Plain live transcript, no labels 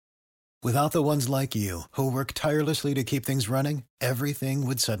Without the ones like you, who work tirelessly to keep things running, everything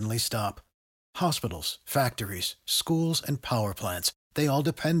would suddenly stop. Hospitals, factories, schools, and power plants, they all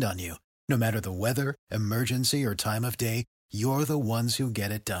depend on you. No matter the weather, emergency, or time of day, you're the ones who get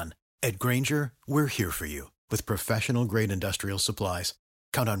it done. At Grainger, we're here for you with professional-grade industrial supplies.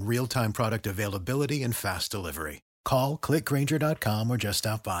 Count on real-time product availability and fast delivery. Call, clickgrainger.com, or just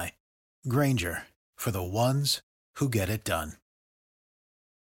stop by. Grainger, for the ones who get it done.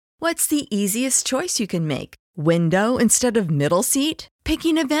 What's the easiest choice you can make? Window instead of middle seat?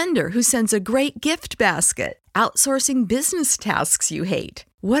 Picking a vendor who sends a great gift basket? Outsourcing business tasks you hate?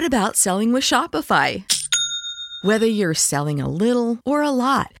 What about selling with Shopify? Whether you're selling a little or a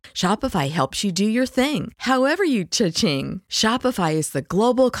lot, Shopify helps you do your thing, however you cha-ching. Shopify is the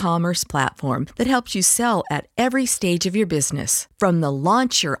global commerce platform that helps you sell at every stage of your business. From the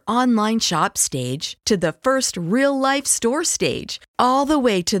launch your online shop stage to the first real-life store stage, all the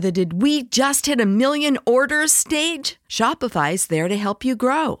way to the did we just hit 1 million orders stage. Shopify's there to help you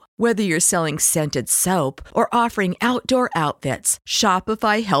grow. Whether you're selling scented soap or offering outdoor outfits,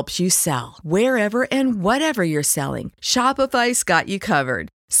 Shopify helps you sell. Wherever and whatever you're selling, Shopify's got you covered.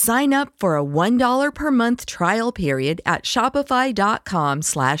 Sign up for a $1 per month trial period at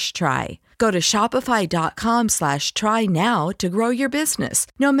shopify.com/try. Go to shopify.com/try now to grow your business,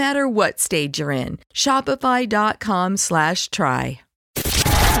 no matter what stage you're in. Shopify.com/try.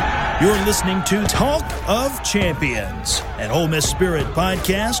 You're listening to Talk of Champions, an Ole Miss Spirit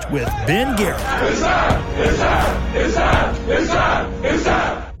podcast with Ben Garrett. It's up! It's up! It's up! It's up! It's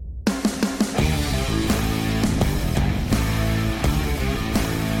up!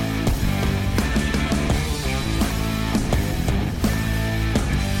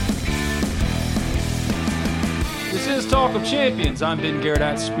 This is Talk of Champions. I'm Ben Garrett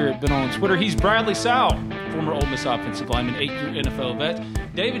at Spirit Ben on Twitter. He's Bradley Sowell, former Ole Miss offensive lineman, 8-year NFL vet.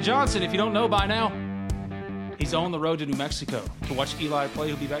 David Johnson, if you don't know by now, he's on the road to New Mexico to watch Eli play.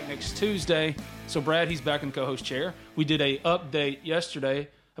 He'll be back next Tuesday. So Brad, he's back in the co-host chair. We did a update yesterday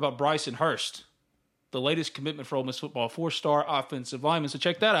about Bryson Hurst, the latest commitment for Ole Miss football, 4-star offensive lineman. So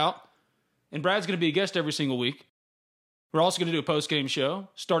check that out. And Brad's going to be a guest every single week. We're also going to do a post-game show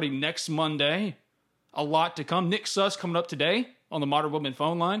starting next Monday. A lot to come. Nick Suss coming up today on the Modern Woman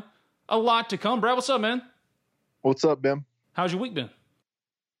phone line. A lot to come. Brad, what's up, man? What's up, Ben? How's your week been?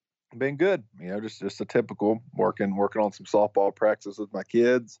 Been good. Just a typical working on some softball practice with my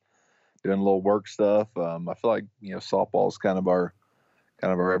kids, doing a little work stuff. I feel like softball is kind of our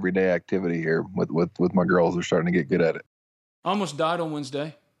everyday activity here with my girls. They're starting to get good at it. I almost died on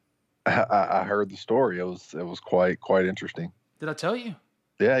Wednesday. I heard the story. It was quite interesting. Did I tell you?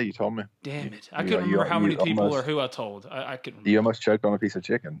 Yeah, you told me. Damn it. I couldn't remember how many people or who I told. I couldn't remember. You almost choked on a piece of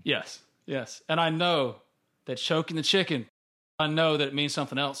chicken. Yes. And I know that choking the chicken, I know that it means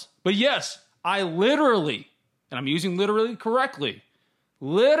something else. But yes, I literally, and I'm using literally correctly,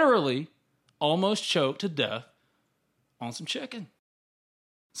 almost choked to death on some chicken.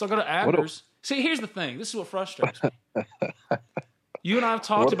 So I go to Abner's. See, here's the thing. This is what frustrates me. You and I have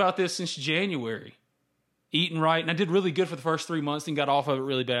talked about this since January. Eating right, and I did really good for the first 3 months and got off of it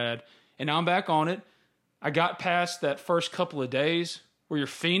really bad. And now I'm back on it. I got past that first couple of days where you're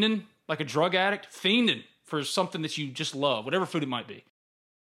fiending like a drug addict, fiending for something that you just love, whatever food it might be.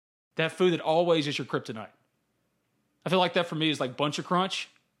 That food that always is your kryptonite. I feel like that for me is like Bunch of Crunch.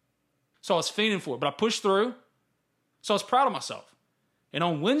 So I was fiending for it, but I pushed through. So I was proud of myself. And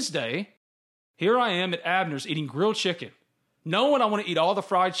on Wednesday, here I am at Abner's eating grilled chicken, knowing I want to eat all the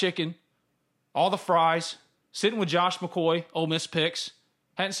fried chicken, all the fries, sitting with Josh McCoy, Ole Miss picks.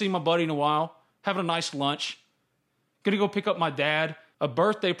 Hadn't seen my buddy in a while. Having a nice lunch. Gonna go pick up my dad. A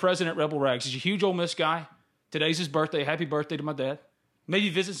birthday present at Rebel Rags. He's a huge Ole Miss guy. Today's his birthday. Happy birthday to my dad. Maybe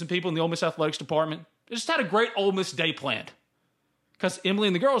visit some people in the Ole Miss athletics department. I just had a great Ole Miss day planned. Because Emily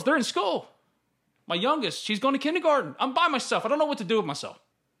and the girls, they're in school. My youngest, she's going to kindergarten. I'm by myself. I don't know what to do with myself.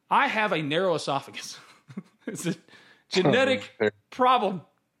 I have a narrow esophagus. It's a genetic problem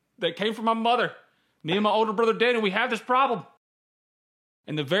that came from my mother. Me and my older brother Daniel, we have this problem.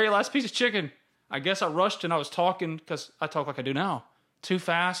 And the very last piece of chicken, I guess I rushed and I was talking, because I talk like I do now, too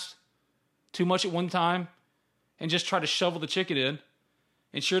fast, too much at one time, and just tried to shovel the chicken in.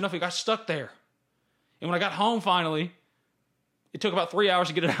 And sure enough, it got stuck there. And when I got home finally, it took about 3 hours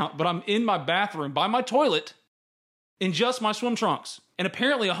to get it out, but I'm in my bathroom by my toilet in just my swim trunks. And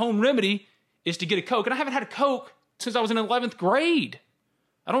apparently a home remedy is to get a Coke. And I haven't had a Coke since I was in 11th grade.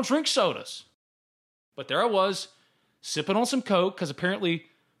 I don't drink sodas. But there I was, sipping on some Coke, because apparently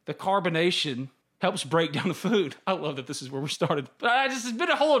the carbonation helps break down the food. I love that this is where we started. But it's been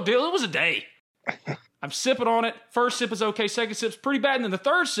a whole deal. It was a day. I'm sipping on it. First sip is okay. Second sip's pretty bad. And then the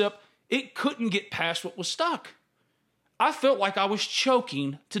third sip It couldn't get past what was stuck. I felt like I was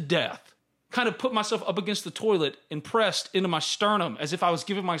choking to death. Kind of put myself up against the toilet and pressed into my sternum as if I was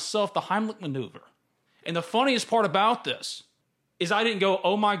giving myself the Heimlich maneuver. And the funniest part about this is I didn't go,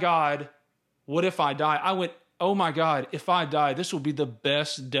 oh my God, what if I die? I went, oh my God, if I die, this will be the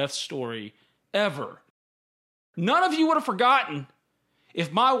best death story ever. None of you would have forgotten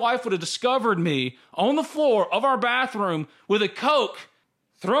if my wife would have discovered me on the floor of our bathroom with a Coke,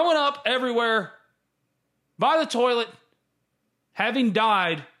 throwing up everywhere by the toilet, having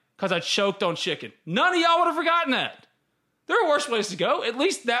died because I choked on chicken. None of y'all would have forgotten that. There are worse ways to go. At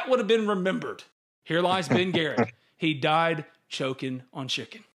least that would have been remembered. Here lies Ben Garrett. He died choking on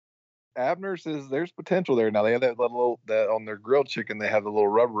chicken. Abner's there's potential there. Now they have that on their grilled chicken, they have the little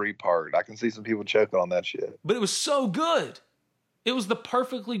rubbery part. I can see some people choking on that shit. But it was so good. It was the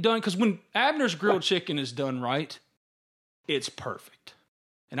perfectly done, because when Abner's grilled chicken is done right, it's perfect.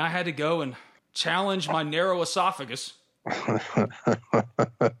 And I had to go and challenge my narrow esophagus.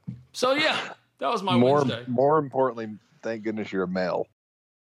 So yeah, that was my Wednesday. More importantly, thank goodness you're a male.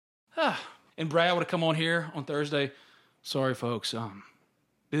 And Brad would have come on here on Thursday. Sorry, folks.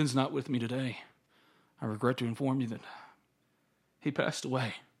 Ben's not with me today. I regret to inform you that he passed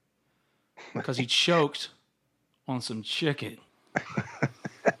away because he choked on some chicken.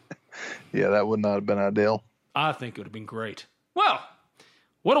 Yeah, that would not have been ideal. I think it would have been great. Well,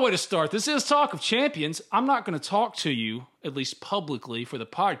 what a way to start. This is Talk of Champions. I'm not going to talk to you, at least publicly for the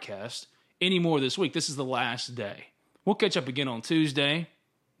podcast, anymore this week. This is the last day. We'll catch up again on Tuesday,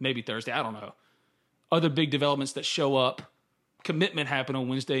 maybe Thursday. I don't know. Other big developments that show up. Commitment happened on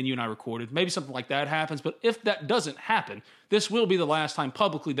Wednesday and you and I recorded. Maybe something like that happens. But if that doesn't happen, this will be the last time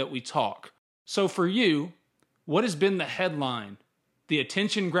publicly that we talk. So for you, what has been the headline, the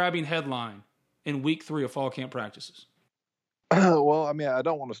attention-grabbing headline in week 3 of fall camp practices? Well, I mean, I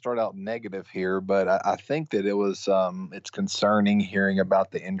don't want to start out negative here, but I think that it was it's concerning hearing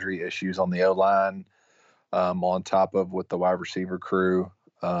about the injury issues on the O-line on top of with the wide receiver crew.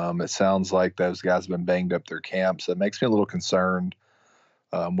 It sounds like those guys have been banged up their camps. So it makes me a little concerned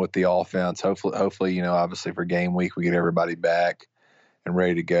with the offense. Hopefully, obviously for game week, we get everybody back and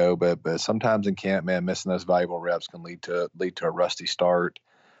ready to go. But sometimes in camp, man, missing those valuable reps can lead to a rusty start.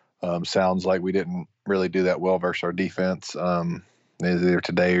 Sounds like we didn't really do that well versus our defense. Either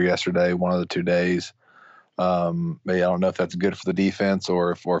today or yesterday, one of the 2 days. But yeah, I don't know if that's good for the defense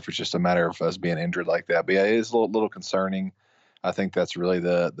or if it's just a matter of us being injured like that. But yeah, it is a little concerning. I think that's really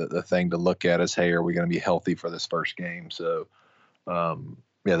the thing to look at is, hey, are we going to be healthy for this first game? So,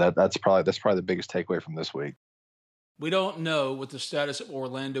 yeah, that's probably the biggest takeaway from this week. We don't know what the status of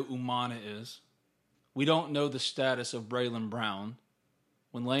Orlando Umana is. We don't know the status of Braylon Brown.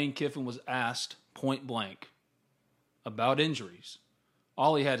 When Lane Kiffin was asked point blank about injuries,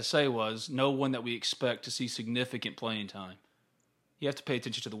 all he had to say was, no one that we expect to see significant playing time. You have to pay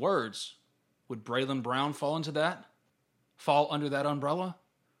attention to the words. Would Braylon Brown fall under that umbrella?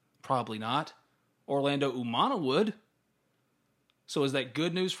 Probably not. Orlando Umana would. So is that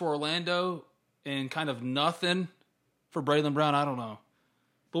good news for Orlando and kind of nothing for Braylon Brown? I don't know.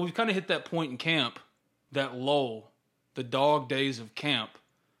 But we've kind of hit that point in camp, that lull, the dog days of camp.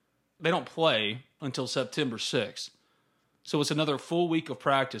 They don't play until September 6th. So it's another full week of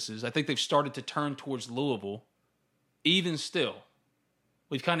practices. I think they've started to turn towards Louisville. Even still,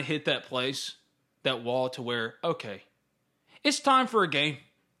 we've kind of hit that place, that wall to where, okay, it's time for a game.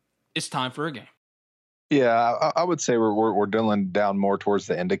 It's time for a game. Yeah, I would say we're drilling down more towards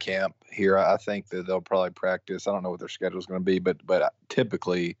the end of camp here. I think that they'll probably practice. I don't know what their schedule is going to be, but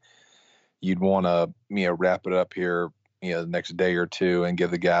typically you'd want to wrap it up here the next day or two and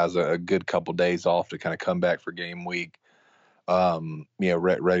give the guys a good couple days off to kind of come back for game week,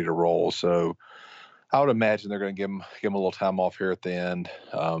 ready to roll. So I would imagine they're going to give them a little time off here at the end.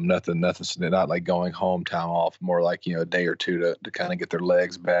 Nothing, not like going home time off, more like, a day or two to kind of get their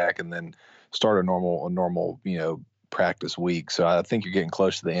legs back and then start a normal, practice week. So I think you're getting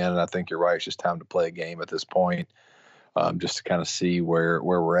close to the end, and I think you're right. It's just time to play a game at this point, just to kind of see where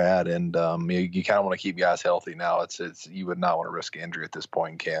we're at. And you kind of want to keep guys healthy now. It's you would not want to risk injury at this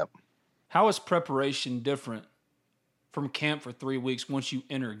point in camp. How is preparation different from camp for 3 weeks once you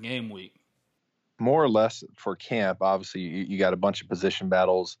enter game week? More or less for camp, obviously you got a bunch of position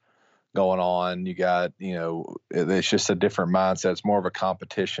battles going on. You got, it's just a different mindset. It's more of a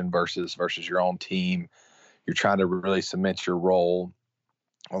competition versus your own team. You're trying to really cement your role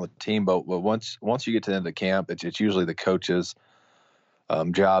on the team. But once you get to the end of camp, it's usually the coach's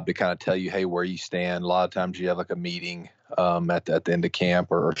job to kind of tell you, hey, where you stand. A lot of times you have like a meeting at the end of camp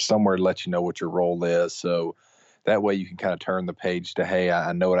or somewhere to let you know what your role is. So that way you can kind of turn the page to, hey,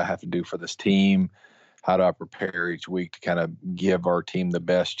 I know what I have to do for this team. How do I prepare each week to kind of give our team the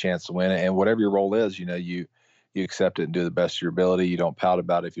best chance to win it? And whatever your role is, you accept it and do the best of your ability. You don't pout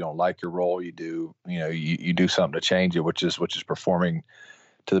about it. If you don't like your role, you do, you do something to change it, which is performing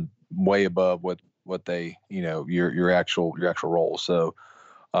to the way above what they, your actual role. So,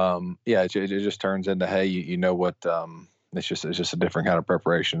 it just turns into, hey, what, it's just a different kind of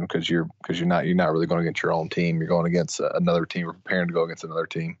preparation because you're not really going against your own team. You're going against another team or preparing to go against another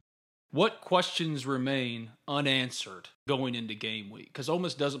team. What questions remain unanswered going into game week? Because Ole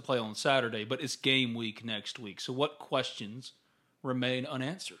Miss doesn't play on Saturday, but it's game week next week. So what questions remain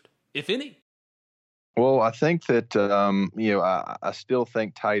unanswered, if any? Well, I think that, I still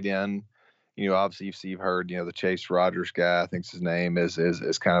think tight end, obviously you've heard, the Chase Rogers guy, I think his name is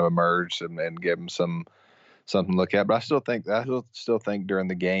kind of emerged and give him something to look at. But I still think during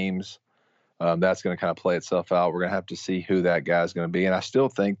the games, that's going to kind of play itself out. We're going to have to see who that guy's going to be. And I still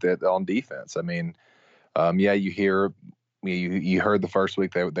think that on defense, I mean, you heard the first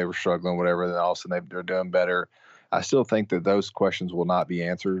week they were struggling, whatever, then all of a sudden they're doing better. I still think that those questions will not be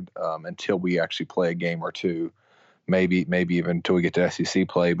answered until we actually play a game or two, maybe even until we get to SEC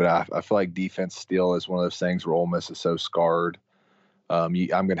play. But I feel like defense still is one of those things where Ole Miss is so scarred. I'm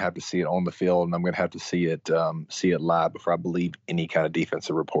going to have to see it on the field, and I'm going to have to see it live before I believe any kind of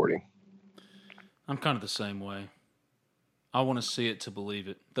defensive reporting. I'm kind of the same way. I want to see it to believe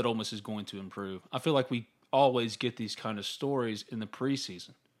it, that Ole Miss is going to improve. I feel like we always get these kind of stories in the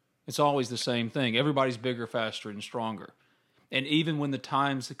preseason. It's always the same thing. Everybody's bigger, faster, and stronger. And even when the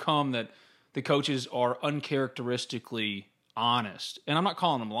times come that the coaches are uncharacteristically honest, and I'm not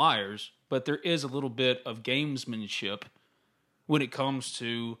calling them liars, but there is a little bit of gamesmanship when it comes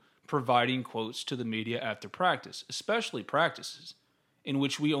to providing quotes to the media after practice, especially practices in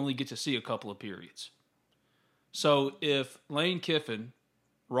which we only get to see a couple of periods. So if Lane Kiffin,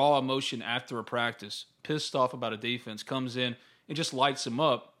 raw emotion after a practice, pissed off about a defense, comes in and just lights him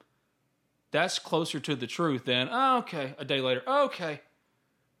up, that's closer to the truth than, a day later, I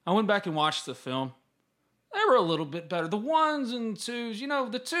went back and watched the film. They were a little bit better. The ones and twos,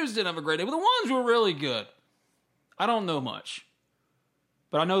 the twos didn't have a great day, but the ones were really good. I don't know much,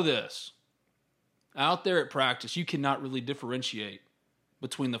 but I know this. Out there at practice, you cannot really differentiate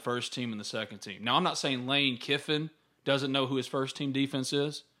between the first team and the second team. Now, I'm not saying Lane Kiffin doesn't know who his first team defense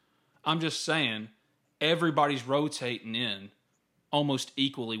is. I'm just saying everybody's rotating in almost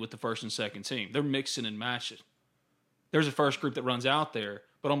equally with the first and second team. They're mixing and matching. There's a first group that runs out there,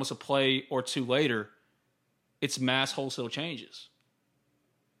 but almost a play or two later, it's mass wholesale changes.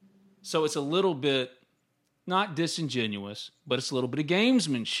 So it's a little bit, not disingenuous, but it's a little bit of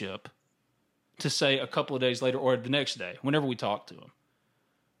gamesmanship to say a couple of days later or the next day, whenever we talk to them,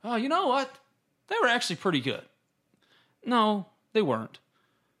 oh, you know what? They were actually pretty good. No, they weren't.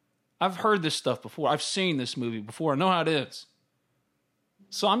 I've heard this stuff before. I've seen this movie before. I know how it is.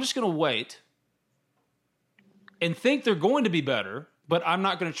 So I'm just going to wait and think they're going to be better, but I'm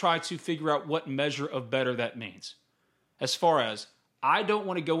not going to try to figure out what measure of better that means. As far as I don't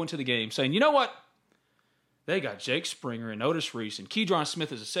want to go into the game saying, you know what? They got Jake Springer and Otis Reese and Keydron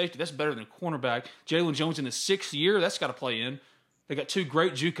Smith as a safety. That's better than a cornerback. Jalen Jones in his 6th year. That's got to play in. They got 2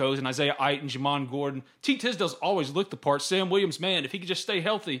 great JUCOs in Isaiah Ite and Jamon Gordon. T. Tisdale's always looked the part. Sam Williams, man, if he could just stay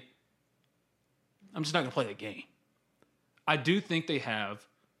healthy, I'm just not going to play that game. I do think they have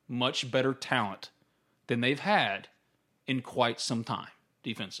much better talent than they've had in quite some time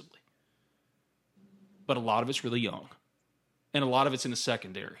defensively. But a lot of it's really young. And a lot of it's in the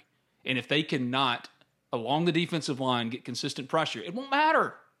secondary. And if they cannot, along the defensive line, get consistent pressure, it won't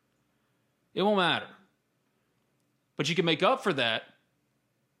matter. It won't matter. But you can make up for that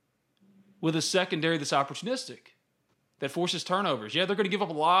with a secondary that's opportunistic, that forces turnovers. Yeah, they're going to give up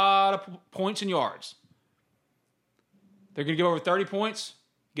a lot of points and yards. They're going to give over 30 points,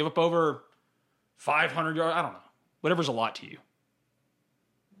 give up over 500 yards. I don't know. Whatever's a lot to you.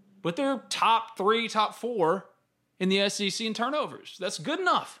 But they're top 3, top 4 in the SEC in turnovers. That's good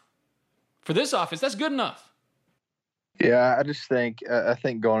enough. For this offense, that's good enough. Yeah, I just think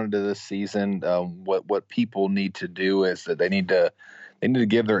going into this season, what people need to do is that they need to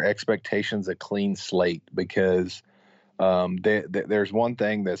give their expectations a clean slate, because there's one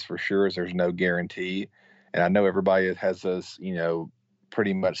thing that's for sure is there's no guarantee, and I know everybody has us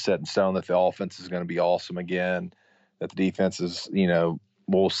pretty much set in stone that the offense is going to be awesome again, that the defense is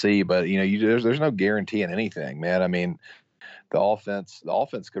we'll see, but there's no guarantee in anything, man. I mean, the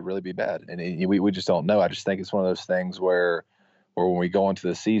offense could really be bad, and we just don't know. I just think it's one of those things where when we go into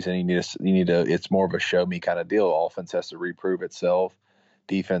the season, you need to. It's more of a show me kind of deal. Offense has to reprove itself.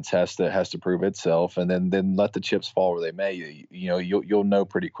 defense has to prove itself, and then let the chips fall where they may. You'll know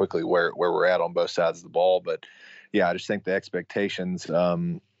pretty quickly where we're at on both sides of the ball. But yeah, I just think the expectations,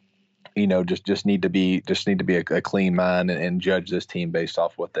 just need to be a clean mind and judge this team based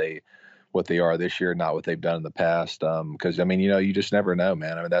off what they are this year, not what they've done in the past. Because you just never know,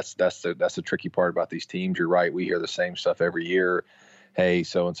 man. I mean, that's the tricky part about these teams. You're right. We hear the same stuff every year. Hey,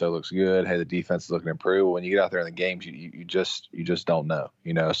 so and so looks good. Hey, the defense is looking to improve. When you get out there in the games, you just don't know.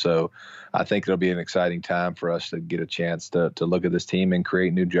 So I think it'll be an exciting time for us to get a chance to look at this team and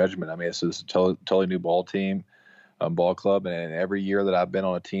create new judgment. I mean, this is a totally new ball team, ball club, and every year that I've been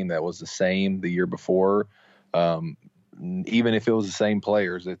on a team that was the same the year before, even if it was the same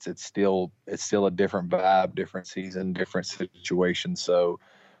players, it's still a different vibe, different season, different situation. So.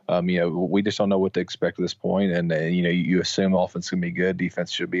 We just don't know what to expect at this point, and you assume offense can be good, defense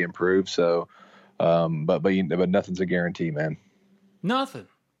should be improved. So, but nothing's a guarantee, man. Nothing.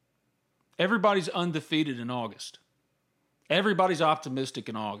 Everybody's undefeated in August. Everybody's optimistic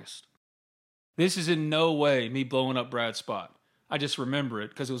in August. This is in no way me blowing up Brad's spot. I just remember it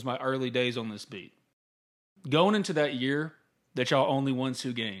because it was my early days on this beat. Going into that year that y'all only won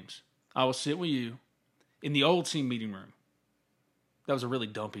 2 games, I was sitting with you in the old team meeting room. That was a really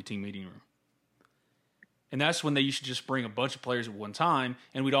dumpy team meeting room. And that's when they used to just bring a bunch of players at one time,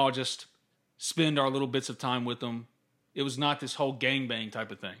 and we'd all just spend our little bits of time with them. It was not this whole gangbang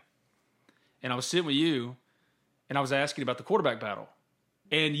type of thing. And I was sitting with you, and I was asking about the quarterback battle.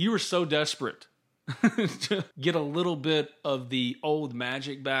 And you were so desperate to get a little bit of the old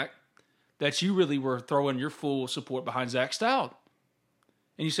magic back that you really were throwing your full support behind Zach Stout.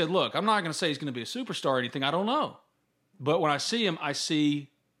 And you said, look, I'm not going to say he's going to be a superstar or anything. I don't know. But when I see him, I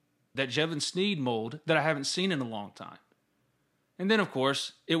see that Jevin Sneed mold that I haven't seen in a long time. And then, of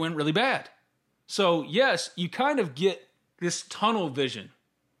course, it went really bad. So, yes, you kind of get this tunnel vision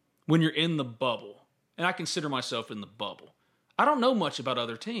when you're in the bubble. And I consider myself in the bubble. I don't know much about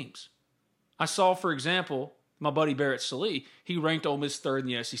other teams. I saw, for example, my buddy Barrett Salee. He ranked Ole Miss 3rd in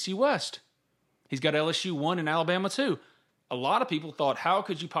the SEC West. He's got LSU 1 and Alabama 2. A lot of people thought, how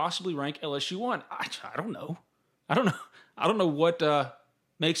could you possibly rank LSU 1? I don't know. I don't know what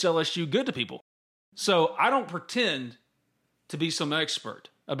makes LSU good to people. So I don't pretend to be some expert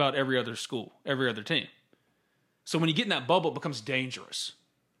about every other school, every other team. So when you get in that bubble, it becomes dangerous.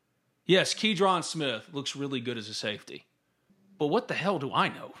 Yes, Keydron Smith looks really good as a safety. But what the hell do I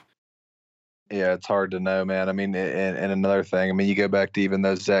know? Yeah, it's hard to know, man. I mean, and another thing, I mean, you go back to even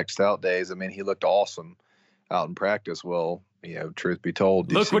those Zach Stout days. I mean, he looked awesome out in practice. Well, truth be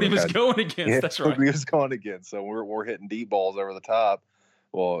told, look what he was going against. Yeah, that's right. He was going against. So we're hitting deep balls over the top.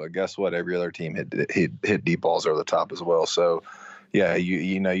 Well, guess what? Every other team hit deep balls over the top as well. So, yeah,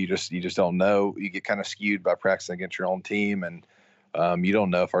 you just don't know. You get kind of skewed by practicing against your own team, and you don't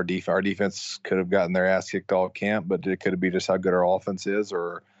know if our defense could have gotten their ass kicked all camp, but it could be just how good our offense is,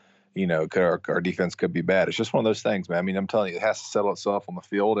 or our defense could be bad. It's just one of those things, man. I mean, I'm telling you, it has to settle itself on the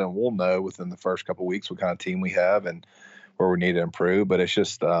field, and we'll know within the first couple of weeks what kind of team we have and where we need to improve. But it's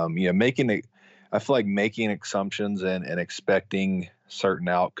just, I feel like making assumptions and expecting certain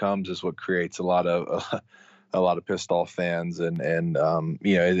outcomes is what creates a lot of pissed off fans. And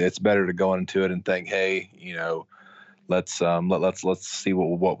it's better to go into it and think, hey, let's see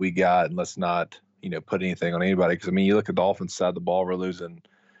what we got, and let's not, put anything on anybody. Because I mean, you look at the offense side of the ball, we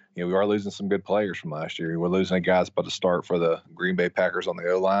are losing some good players from last year. We're losing a guy that's about to start for the Green Bay Packers on the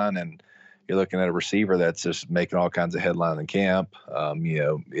O-line, and you're looking at a receiver that's just making all kinds of headline in camp.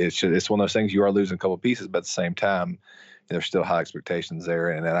 It's one of those things. You are losing a couple of pieces, but at the same time, there's still high expectations there,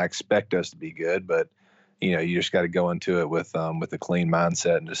 and I expect us to be good. But you just got to go into it with a clean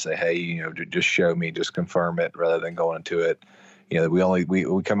mindset and just say, hey, just show me, just confirm it, rather than going into it.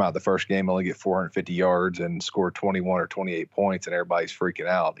 We come out the first game, only get 450 yards and score 21 or 28 points, and everybody's freaking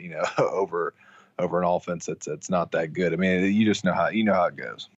out, over an offense that's not that good. I mean, you just know how it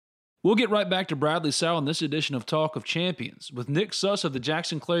goes. We'll get right back to Bradley Sowell in this edition of Talk of Champions with Nick Suss of the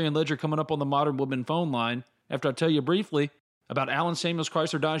Jackson Clarion Ledger coming up on the Modern Woodman phone line after I tell you briefly about Allen Samuels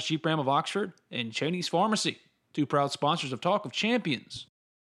Chrysler Dodge Jeep Ram of Oxford and Cheney's Pharmacy, 2 proud sponsors of Talk of Champions.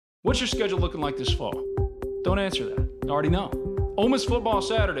 What's your schedule looking like this fall? Don't answer that. I already know. Ole Miss football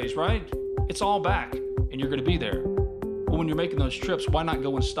Saturdays, right? It's all back, and you're going to be there. But when you're making those trips, why not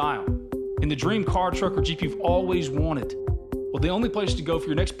go in style? In the dream car, truck, or Jeep you've always wanted. Well, the only place to go for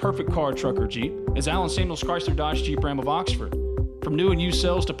your next perfect car, truck, or Jeep is Allen Samuels Chrysler Dodge Jeep Ram of Oxford. From new and used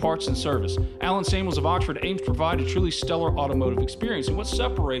sales to parts and service, Allen Samuels of Oxford aims to provide a truly stellar automotive experience. And what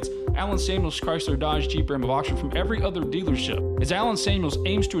separates Allen Samuels Chrysler Dodge Jeep Ram of Oxford from every other dealership is Allen Samuels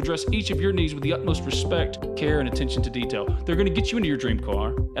aims to address each of your needs with the utmost respect, care, and attention to detail. They're going to get you into your dream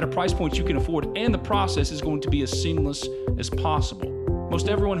car at a price point you can afford, and the process is going to be as seamless as possible. Most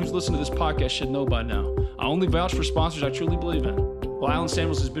everyone who's listened to this podcast should know by now. I only vouch for sponsors I truly believe in. Well, Allen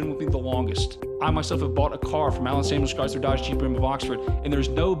Samuels has been with me the longest. I myself have bought a car from Allen Samuels Chrysler Dodge Jeep Ram of Oxford, and there's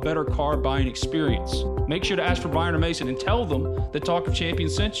no better car buying experience. Make sure to ask for Brian or Mason and tell them that Talk of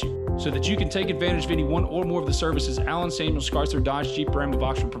Champions sent you, so that you can take advantage of any one or more of the services Allen Samuels Chrysler Dodge Jeep Ram of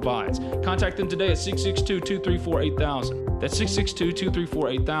Oxford provides. Contact them today at 662-234-8000. That's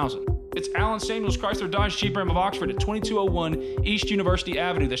 662-234-8000. It's Allen Samuels Chrysler Dodge Jeep Ram of Oxford at 2201 East University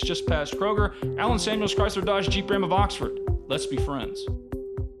Avenue. That's just past Kroger. Allen Samuels Chrysler Dodge Jeep Ram of Oxford. Let's be friends.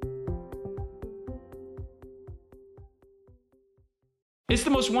 It's the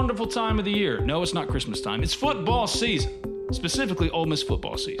most wonderful time of the year. No, it's not Christmas time. It's football season, specifically Ole Miss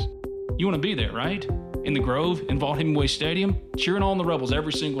football season. You want to be there, right? In the Grove, in Vaught Hemingway Stadium, cheering on the Rebels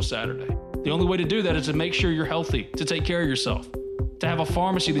every single Saturday. The only way to do that is to make sure you're healthy, to take care of yourself, to have a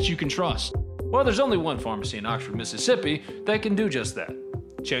pharmacy that you can trust. Well, there's only one pharmacy in Oxford, Mississippi that can do just that.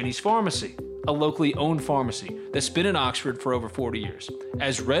 Cheney's Pharmacy, a locally owned pharmacy that's been in Oxford for over 40 years,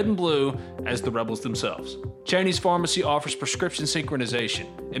 as red and blue as the Rebels themselves. Cheney's Pharmacy offers prescription synchronization,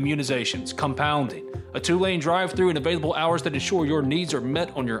 immunizations, compounding, a 2-lane drive-through, and available hours that ensure your needs are met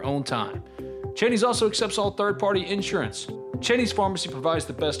on your own time. Cheney's also accepts all third-party insurance. Cheney's Pharmacy provides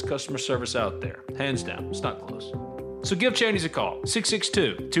the best customer service out there. Hands down, it's not close. So give Cheney's a call,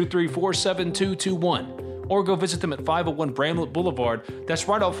 662-234-7221, or go visit them at 501 Bramlett Boulevard. That's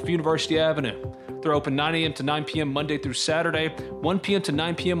right off of University Avenue. They're open 9 a.m. to 9 p.m. Monday through Saturday, 1 p.m. to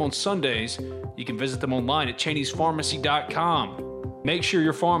 9 p.m. on Sundays. You can visit them online at Cheney'sPharmacy.com. Make sure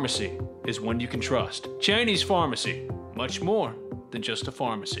your pharmacy is one you can trust. Cheney's Pharmacy, much more than just a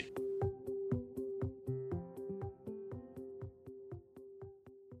pharmacy.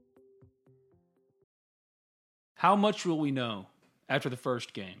 How much will we know after the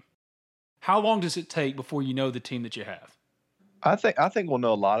first game? How long does it take before you know the team that you have? I think we'll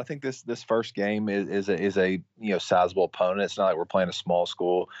know a lot. I think this first game is a sizable opponent. It's not like we're playing a small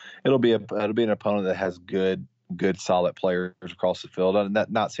school. It'll be an opponent that has good solid players across the field. I'm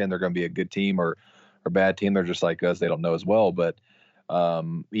not saying they're going to be a good team or bad team. They're just like us. They don't know as well. But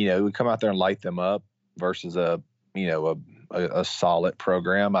we come out there and light them up versus a solid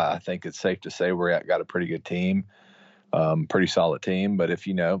program. I think it's safe to say got a pretty good team, pretty solid team. But if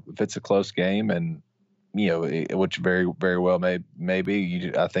it's a close game and which very, very well may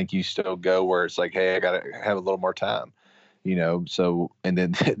be, I think you still go where it's like, hey, I got to have a little more time, so, and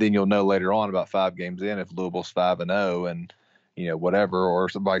then you'll know later on about 5 games in, if Louisville's 5-0 and, whatever, or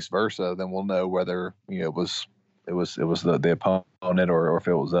vice versa, then we'll know whether, it was the opponent or if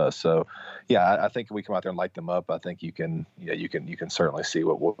it was us. So yeah, I think if we come out there and light them up, I think you can certainly see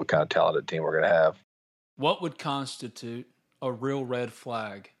what kind of talented team we're going to have. What would constitute a real red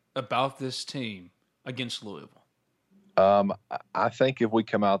flag about this team against Louisville? I think if we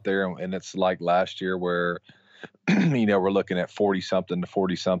come out there and it's like last year where, we're looking at 40-something to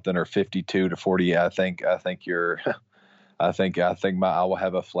 40-something or 52 to 40, I think I will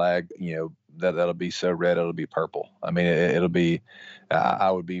have a flag, that'll be so red it'll be purple. I mean, it'll be. I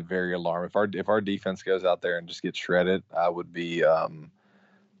would be very alarmed if our defense goes out there and just gets shredded. I would be. I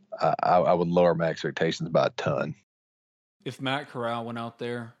would lower my expectations by a ton. If Matt Corral went out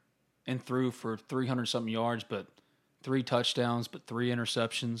there and threw for 300-something yards, but 3 touchdowns, but 3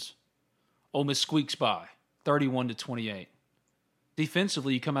 interceptions, Ole Miss squeaks by 31-28.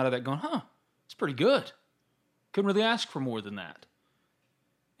 Defensively, you come out of that going, it's pretty good. Couldn't really ask for more than that.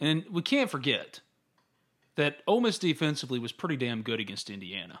 And we can't forget that Ole Miss defensively was pretty damn good against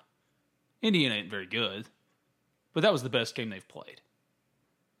Indiana. Indiana ain't very good, but that was the best game they've played.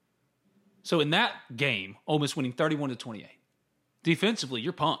 So in that game, Ole Miss winning 31-28. Defensively,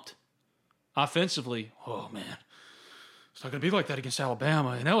 you're pumped. Offensively, oh man, it's not going to be like that against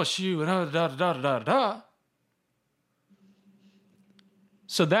Alabama and LSU and da-da-da-da-da-da.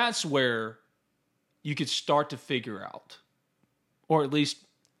 So that's where you could start to figure out, or at least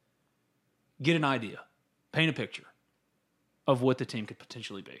get an idea, paint a picture of what the team could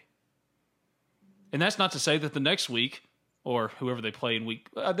potentially be. And that's not to say that the next week, or whoever they play in week,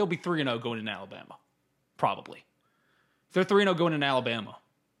 they'll be 3-0 going into Alabama, probably. If they're 3-0 going into Alabama,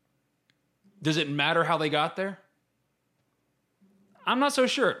 does it matter how they got there? I'm not so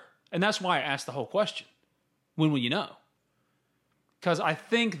sure. And that's why I asked the whole question. When will you know? Because I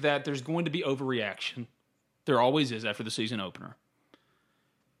think that there's going to be overreaction. There always is after the season opener.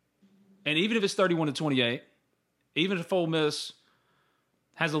 And even if it's 31-28, even if Ole Miss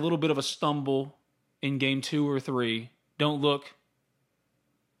has a little bit of a stumble in game 2 or 3, don't look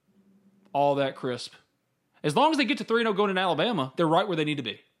all that crisp. As long as they get to 3-0 going into Alabama, they're right where they need to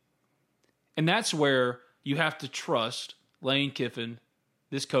be. And that's where you have to trust Lane Kiffin,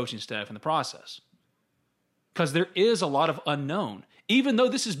 this coaching staff, in the process. Because there is a lot of unknown, even though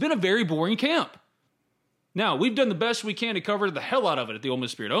this has been a very boring camp. Now, we've done the best we can to cover the hell out of it at the Ole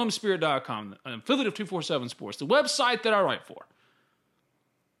Miss Spirit. OleMissSpirit.com, an affiliate of 247 Sports, the website that I write for.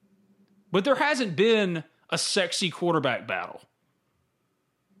 But there hasn't been a sexy quarterback battle.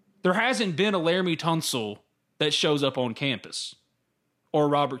 There hasn't been a Laramie Tunsil that shows up on campus, or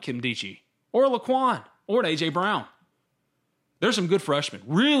Robert Kimdichie, or a Laquan, or an A.J. Brown. There's some good freshmen,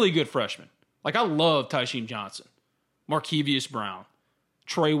 really good freshmen. Like, I love Tysheem Johnson, Markevious Brown,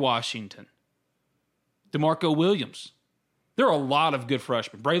 Trey Washington, DeMarco Williams. There are a lot of good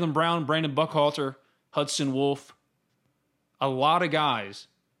freshmen. Braylon Brown, Brandon Buckhalter, Hudson Wolf. A lot of guys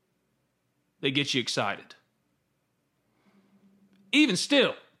that get you excited. Even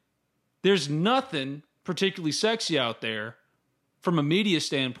still, there's nothing particularly sexy out there from a media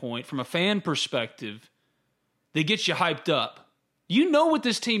standpoint, from a fan perspective, that gets you hyped up. You know what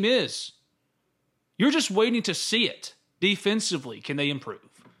this team is. You're just waiting to see it. Defensively, can they improve?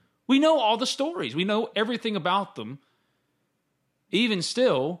 We know all the stories. We know everything about them. Even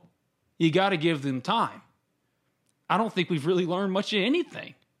still, you got to give them time. I don't think we've really learned much of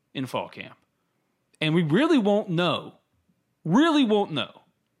anything in fall camp. And we really won't know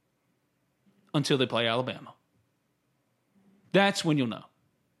until they play Alabama. That's when you'll know.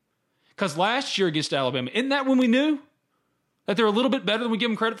 Because last year against Alabama, isn't that when we knew that they're a little bit better than we give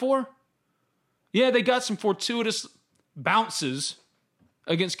them credit for? Yeah, they got some fortuitous bounces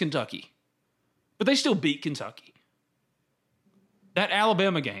against Kentucky, but they still beat Kentucky. That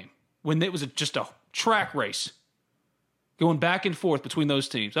Alabama game, when it was just a track race going back and forth between those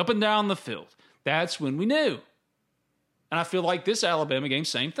teams, up and down the field, that's when we knew. And I feel like this Alabama game,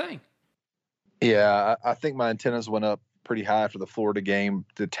 same thing. Yeah, I think my antennas went up pretty high for the Florida game,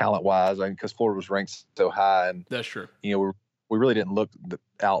 the talent-wise, because Florida was ranked so high. And that's true. You know, we really didn't look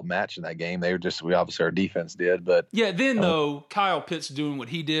outmatched in that game. We obviously, our defense did, but yeah. Then though, Kyle Pitts doing what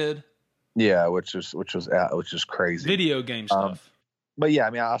he did. Yeah, which is crazy. Video game stuff. But yeah,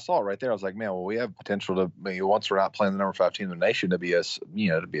 I mean, I saw it right there. I was like, man, well, we have potential to. I mean, once we're not playing the number 5 team in the nation, to be a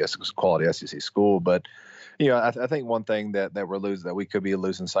quality SEC school. But I think one thing that we're losing, that we could be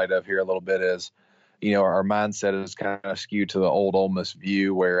losing sight of here a little bit is, our mindset is kind of skewed to the old Ole Miss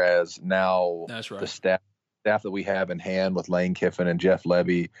view, whereas now that's right. The staff that we have in hand with Lane Kiffin and Jeff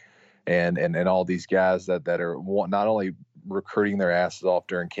Levy and all these guys that are not only recruiting their asses off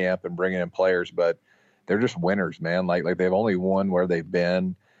during camp and bringing in players, but they're just winners, man. Like they've only won where they've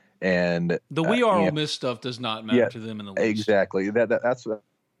been. And the We Are Ole Miss stuff does not matter to them in the least. Exactly. That's what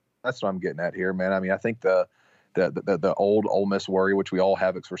I'm getting at here, man. I mean, I think the old Ole Miss worry, which we all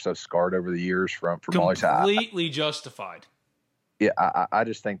have because we're so scarred over the years from all these, completely justified. Yeah, I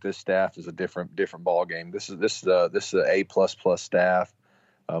just think this staff is a different ball game. This is a A++ staff,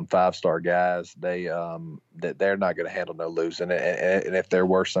 5-star guys. They're not going to handle no losing. And if there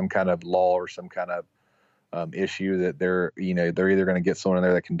were some kind of law or some kind of issue that they're either going to get someone in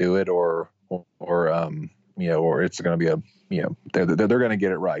there that can do it or it's going to be they're going to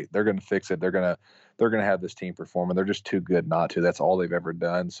get it right. They're going to fix it. They're going to have this team perform, and they're just too good not to. That's all they've ever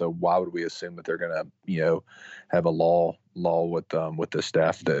done. So why would we assume that they're going to, have a law with the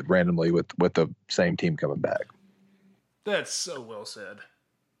staff that randomly with the same team coming back? That's so well said.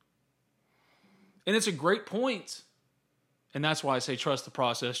 And it's a great point. And that's why I say trust the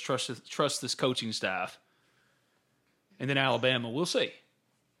process, trust this coaching staff. And then Alabama, we'll see.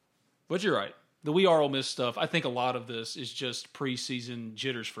 But you're right. The We Are Ole Miss stuff, I think a lot of this is just preseason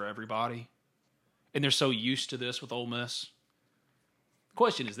jitters for everybody. And they're so used to this with Ole Miss. The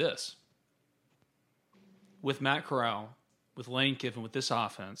question is this. With Matt Corral, with Lane Kiffin, with this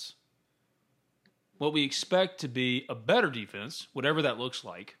offense, what we expect to be a better defense, whatever that looks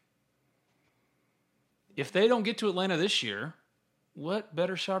like, if they don't get to Atlanta this year, what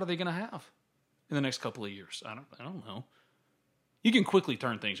better shot are they going to have in the next couple of years? I don't know. You can quickly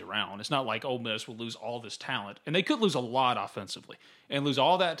turn things around. It's not like Ole Miss will lose all this talent. And they could lose a lot offensively and lose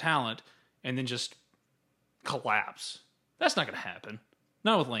all that talent and then just collapse. That's not going to happen.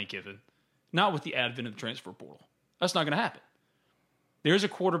 Not with Lane Kiffin. Not with the advent of the transfer portal. That's not going to happen. There's a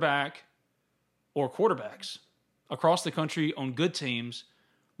quarterback or quarterbacks across the country on good teams.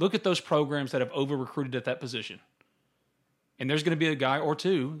 Look at those programs that have over-recruited at that position. And there's going to be a guy or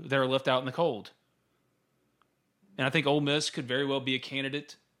two that are left out in the cold. And I think Ole Miss could very well be a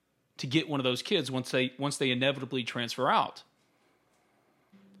candidate to get one of those kids once they inevitably transfer out.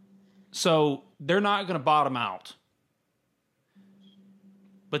 So they're not going to bottom out.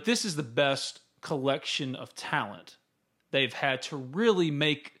 But this is the best collection of talent they've had to really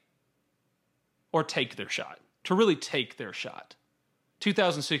make or take their shot. To really take their shot.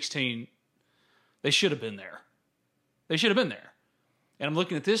 2016, they should have been there. They should have been there. And I'm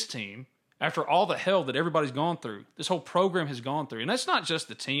looking at this team, after all the hell that everybody's gone through, this whole program has gone through. And that's not just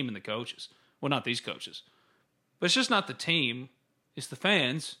the team and the coaches. Well, not these coaches. But it's just not the team. It's the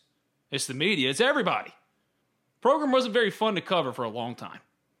fans. It's the media. It's everybody. Program wasn't very fun to cover for a long time.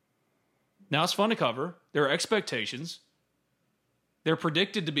 Now it's fun to cover. There are expectations. They're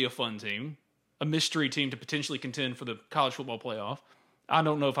predicted to be a fun team, a mystery team to potentially contend for the college football playoff. I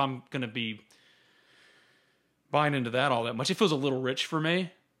don't know if I'm going to be buying into that all that much. It feels a little rich for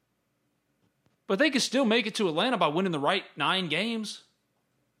me. But they could still make it to Atlanta by winning the right 9 games.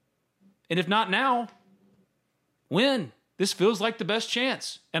 And if not now, when? This feels like the best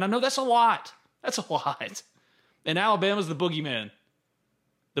chance. And I know that's a lot. That's a lot. And Alabama's the boogeyman.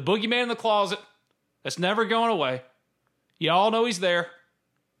 The boogeyman in the closet. That's never going away. Y'all know he's there.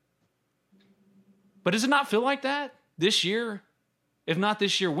 But does it not feel like that this year? If not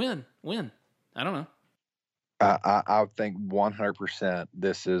this year, when? When? I don't know. I think 100%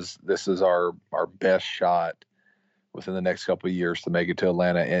 this is our best shot within the next couple of years to make it to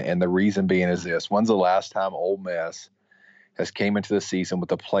Atlanta. And the reason being is this. When's the last time Ole Miss has came into the season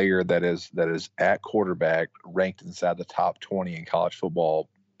with a player that is at quarterback ranked inside the top 20 in college football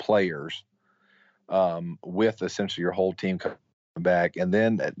players, with essentially your whole team coming back? And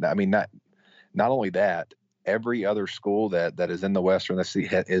then, I mean, not only that, every other school that is in the Western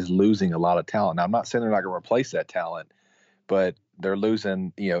SEC is losing a lot of talent. Now, I'm not saying they're not going to replace that talent, but they're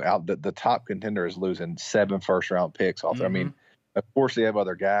losing, out the top contender is losing 7 first-round picks off there. I mean, of course they have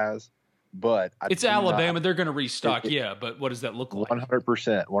other guys, but it's Alabama. They're going to restock, but what does that look like?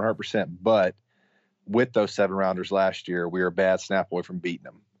 100%. But with those 7-rounders last year, we were a bad snap away from beating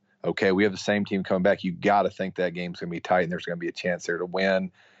them. Okay, we have the same team coming back. You got to think that game's going to be tight, and there's going to be a chance there to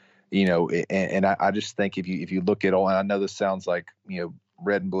win. And I just think if you look at all, and I know this sounds like,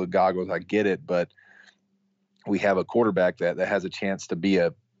 red and blue goggles, I get it, but we have a quarterback that has a chance to be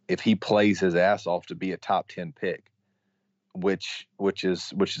if he plays his ass off, to be a top 10 pick, which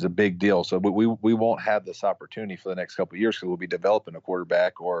is a big deal. So we won't have this opportunity for the next couple of years because we'll be developing a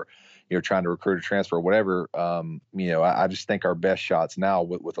quarterback or trying to recruit a transfer or whatever. I just think our best shots now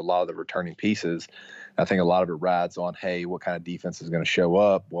with a lot of the returning pieces. I think a lot of it rides on, hey, what kind of defense is going to show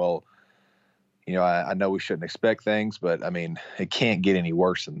up? Well, I know we shouldn't expect things, but I mean, it can't get any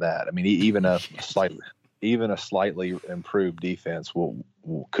worse than that. I mean, even a slightly improved defense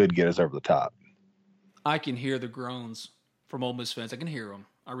could get us over the top. I can hear the groans from Ole Miss fans. I can hear them.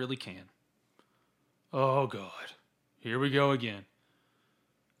 I really can. Oh, God. Here we go again.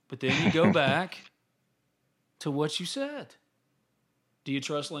 But then you go back to what you said. Do you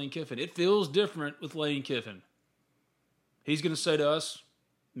trust Lane Kiffin? It feels different with Lane Kiffin. He's going to say to us,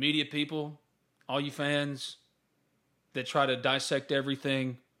 media people, all you fans that try to dissect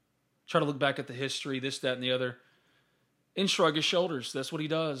everything, try to look back at the history, this, that, and the other, and shrug his shoulders. That's what he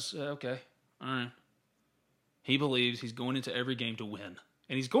does. Okay, all right. He believes he's going into every game to win,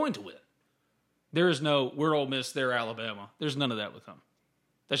 and he's going to win. There is no, we're Ole Miss, they're Alabama. There's none of that with him.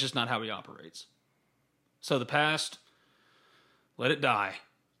 That's just not how he operates. So the past, let it die.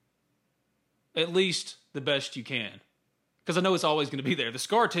 At least the best you can. Because I know it's always going to be there. The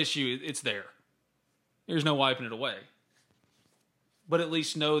scar tissue, it's there. There's no wiping it away. But at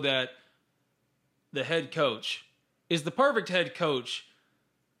least know that the head coach is the perfect head coach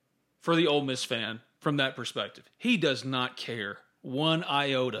for the Ole Miss fan from that perspective. He does not care one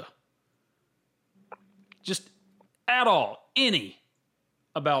iota. Just at all, any,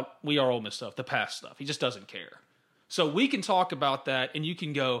 about We Are Ole Miss stuff, the past stuff. He just doesn't care. So we can talk about that, and you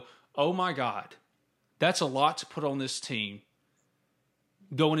can go, oh my God, that's a lot to put on this team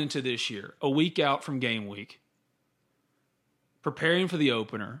going into this year, a week out from game week, preparing for the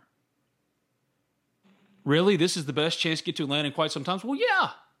opener. Really, this is the best chance to get to Atlanta in quite some time? Well, yeah.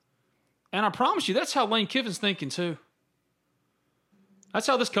 And I promise you, that's how Lane Kiffin's thinking too. That's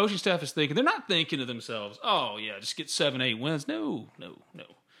how this coaching staff is thinking. They're not thinking to themselves, oh yeah, just get 7-8 wins. No.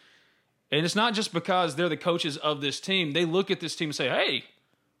 And it's not just because they're the coaches of this team. They look at this team and say, hey,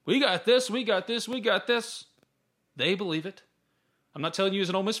 we got this. They believe it. I'm not telling you as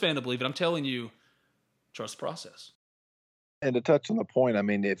an Ole Miss fan to believe it. I'm telling you, trust the process. And to touch on the point, I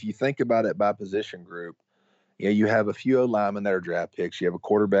mean, if you think about it by position group, you have a few O-linemen that are draft picks. You have a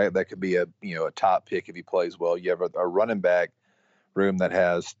quarterback that could be a top pick if he plays well. You have a running back room that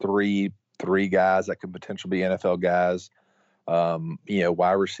has three guys that could potentially be NFL guys.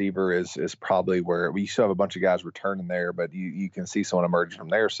 Wide receiver is probably where we still have a bunch of guys returning there, but you can see someone emerging from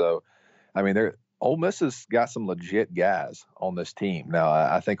there. So, I mean, Ole Miss has got some legit guys on this team. Now,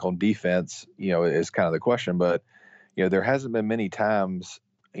 I think on defense, is kind of the question, but, there hasn't been many times,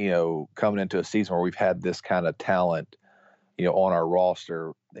 coming into a season where we've had this kind of talent, on our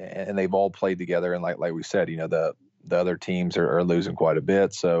roster, and they've all played together. And like we said, the other teams are losing quite a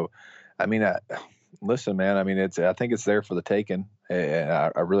bit. So, I mean, listen, man, I mean, I think it's there for the taking. And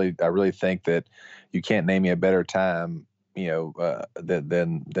I really think that you can't name me a better time,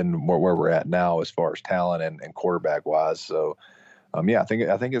 than where we're at now as far as talent and quarterback wise. So, I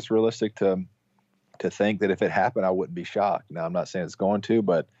think it's realistic to think that if it happened, I wouldn't be shocked. Now, I'm not saying it's going to,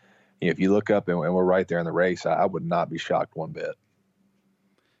 but if you look up and we're right there in the race, I would not be shocked one bit.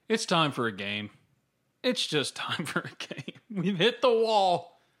 It's time for a game. It's just time for a game. We've hit the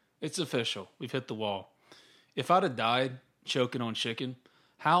wall. It's official. We've hit the wall. If I'd have died choking on chicken,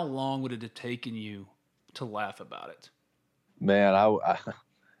 how long would it have taken you to laugh about it? Man, I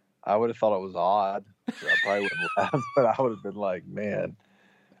would have thought it was odd. I probably wouldn't laugh, but I would have been like, man,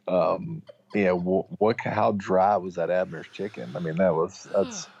 how dry was that Abner's chicken? I mean,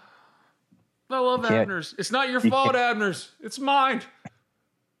 that's. I love Abner's. It's not your fault, Abner's. It's mine.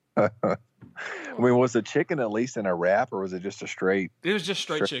 I mean, was the chicken at least in a wrap, or was it just a straight? It was just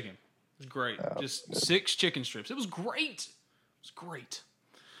straight chicken. It was great. Just 6 chicken strips. It was great. It was great.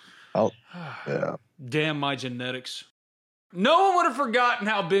 Oh, yeah. Damn my genetics. No one would have forgotten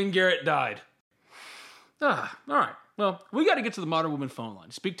how Ben Garrett died. All right. Well, we got to get to the Modern Woman phone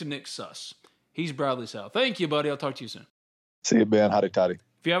line. Speak to Nick Suss. He's Bradley South. Thank you, buddy. I'll talk to you soon. See you, Ben. Howdy, toddy.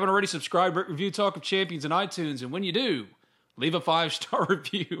 If you haven't already, subscribe, rate, review Talk of Champions in iTunes. And when you do, leave a 5-star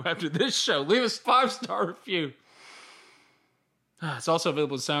review after this show. Leave us a 5-star review. It's also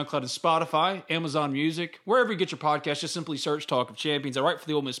available on SoundCloud and Spotify, Amazon Music, wherever you get your podcast. Just simply search Talk of Champions. I write for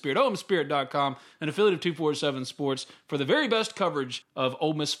the Ole Miss Spirit, OleMissSpirit.com, an affiliate of 247 Sports, for the very best coverage of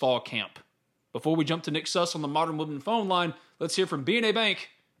Ole Miss Fall Camp. Before we jump to Nick Suss on the Modern Woodman phone line, let's hear from B&A Bank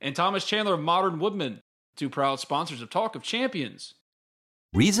and Thomas Chandler of Modern Woodman, 2 proud sponsors of Talk of Champions.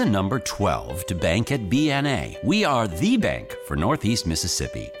 Reason number 12 to bank at BNA. We are the bank for Northeast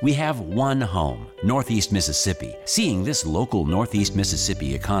Mississippi. We have one home, Northeast Mississippi. Seeing this local Northeast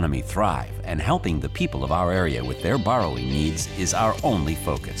Mississippi economy thrive and helping the people of our area with their borrowing needs is our only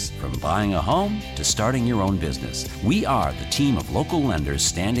focus. From buying a home to starting your own business, we are the team of local lenders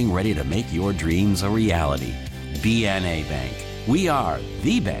standing ready to make your dreams a reality. BNA Bank. We are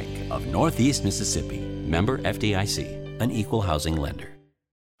the bank of Northeast Mississippi. Member FDIC, an equal housing lender.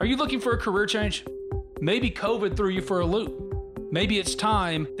 Are you looking for a career change? Maybe COVID threw you for a loop. Maybe it's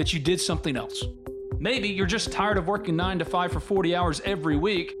time that you did something else. Maybe you're just tired of working 9 to 5 for 40 hours every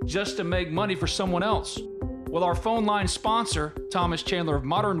week just to make money for someone else. Well, our phone line sponsor, Thomas Chandler of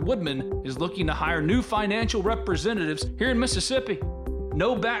Modern Woodman, is looking to hire new financial representatives here in Mississippi.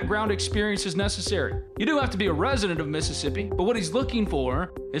 No background experience is necessary. You do have to be a resident of Mississippi, but what he's looking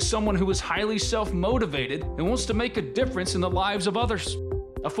for is someone who is highly self-motivated and wants to make a difference in the lives of others.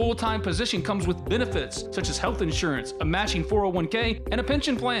 A full-time position comes with benefits such as health insurance, a matching 401k, and a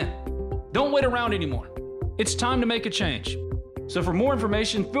pension plan. Don't wait around anymore. It's time to make a change. So for more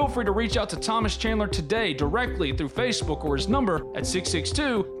information, feel free to reach out to Thomas Chandler today directly through Facebook or his number at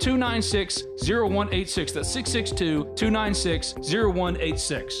 662-296-0186. That's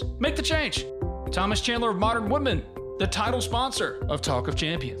 662-296-0186. Make the change. Thomas Chandler of Modern Woodman, the title sponsor of Talk of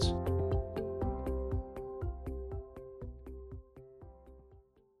Champions.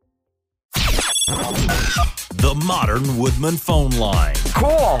 The Modern Woodman phone line.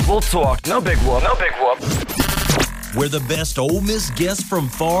 Cool, we'll talk. No big whoop. Where the best Ole Miss guests from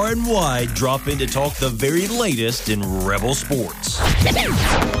far and wide drop in to talk the very latest in Rebel sports.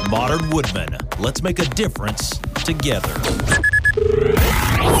 Modern Woodman. Let's make a difference together.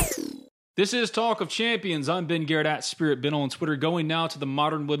 This is Talk of Champions. I'm Ben Garrett at Spirit Ben on Twitter. Going now to the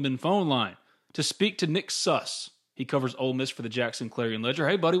Modern Woodman phone line to speak to Nick Suss. He covers Ole Miss for the Jackson Clarion Ledger.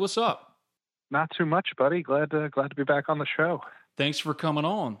 Hey, buddy, what's up? Not too much, buddy. Glad to be back on the show. Thanks for coming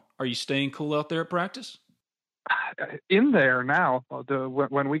on. Are you staying cool out there at practice? In there now.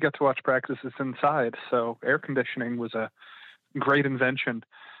 When we get to watch practice, it's inside. So air conditioning was a great invention,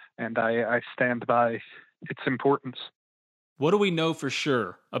 and I stand by its importance. What do we know for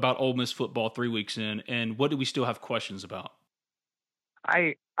sure about Ole Miss football 3 weeks in, and what do we still have questions about?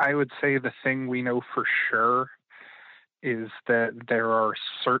 I would say the thing we know for sure is that there are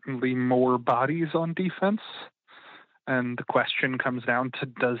certainly more bodies on defense. And the question comes down to,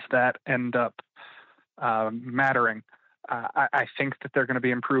 does that end up mattering? I think that they're going to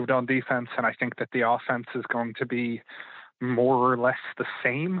be improved on defense, and I think that the offense is going to be more or less the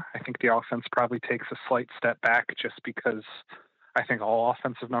same. I think the offense probably takes a slight step back just because I think all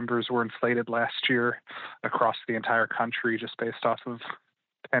offensive numbers were inflated last year across the entire country just based off of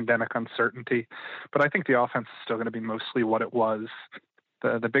pandemic uncertainty. But I think the offense is still going to be mostly what it was.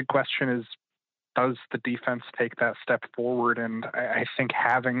 The big question is, does the defense take that step forward? And I think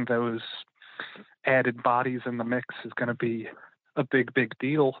having those added bodies in the mix is going to be a big, big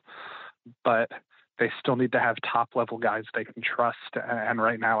deal. But they still need to have top-level guys they can trust. And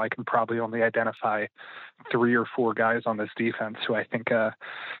right now I can probably only identify 3 or 4 guys on this defense who I think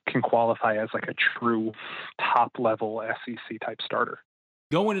can qualify as like a true top-level SEC-type starter.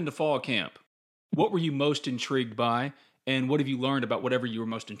 Going into fall camp, what were you most intrigued by, and what have you learned about whatever you were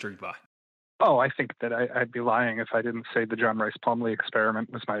most intrigued by? Oh, I think that I'd be lying if I didn't say the John Rice Plumlee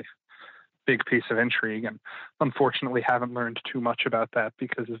experiment was my big piece of intrigue, and unfortunately haven't learned too much about that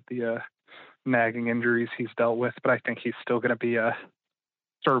because of the nagging injuries he's dealt with, but I think he's still going to be a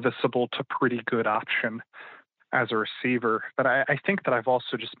serviceable to pretty good option as a receiver. But I think that I've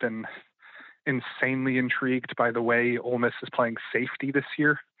also just been insanely intrigued by the way Ole Miss is playing safety this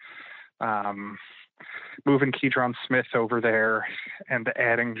year. Moving Keydron Smith over there and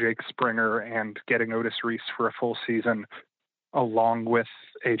adding Jake Springer and getting Otis Reese for a full season, along with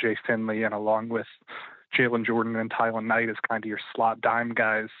AJ Finley and along with Jalen Jordan and Tylen Knight as kind of your slot dime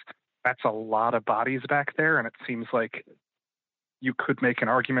guys. That's a lot of bodies back there, and it seems like you could make an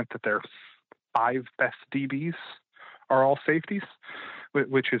argument that their 5 best DBs are all safeties,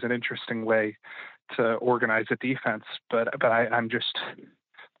 which is an interesting way to organize a defense. But I'm just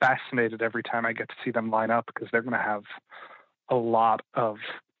fascinated every time I get to see them line up because they're going to have a lot of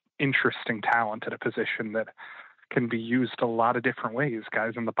interesting talent at a position that can be used a lot of different ways.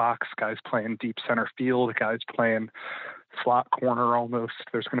 Guys in the box, guys playing deep center field, guys playing slot corner almost.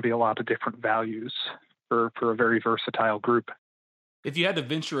 There's going to be a lot of different values for a very versatile group. If you had to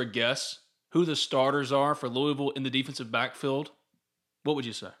venture a guess who the starters are for Louisville in the defensive backfield, what would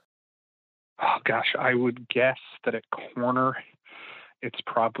you say? Oh, gosh, I would guess that at corner, it's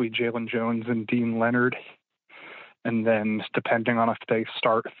probably Jalen Jones and Dean Leonard. And then depending on if they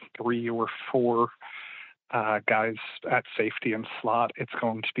start 3 or 4 guys at safety and slot, it's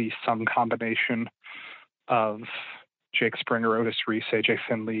going to be some combination of Jake Springer, Otis Reese, AJ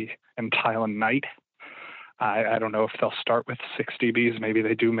Finley, and Tylen Knight. I don't know if they'll start with 6 DBs. Maybe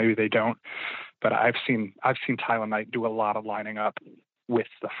they do, maybe they don't. But I've seen Tylen Knight do a lot of lining up with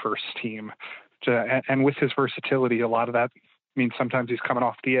the first team. And with his versatility, a lot of that means sometimes he's coming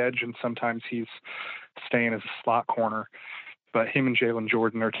off the edge and sometimes he's staying as a slot corner. But him and Jalen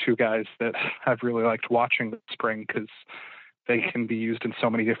Jordan are 2 guys that I've really liked watching this spring because they can be used in so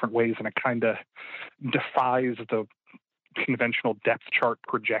many different ways, and it kind of defies the conventional depth chart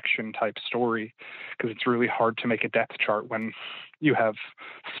projection type story because it's really hard to make a depth chart when you have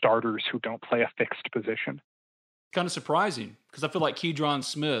starters who don't play a fixed position. Kind of surprising because I feel like Keydron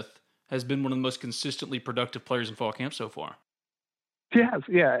Smith has been one of the most consistently productive players in fall camp so far. Yes,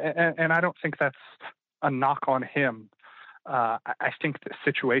 yeah, and I don't think that's a knock on him. I think that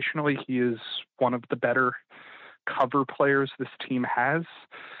situationally he is one of the better cover players this team has,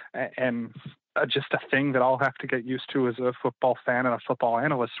 and just a thing that I'll have to get used to as a football fan and a football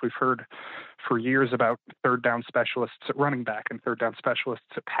analyst. We've heard for years about third down specialists at running back and third down specialists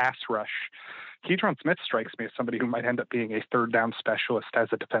at pass rush. Keydron Smith strikes me as somebody who might end up being a third down specialist as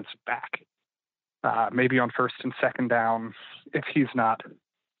a defensive back. Maybe on first and second down, if he's not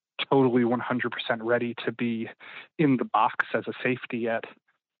totally 100% ready to be in the box as a safety yet,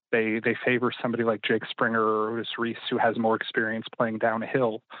 they favor somebody like Jake Springer or Otis Reese who has more experience playing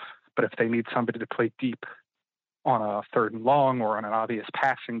downhill. But if they need somebody to play deep on a third and long or on an obvious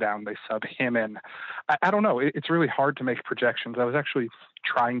passing down, they sub him in. I don't know. It's really hard to make projections. I was actually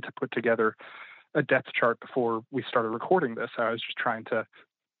trying to put together a depth chart before we started recording this. I was just trying to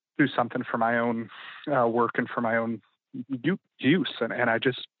do something for my own work and for my own use. And I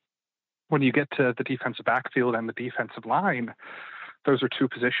just, when you get to the defensive backfield and the defensive line, those are 2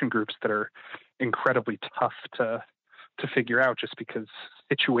 position groups that are incredibly tough to figure out just because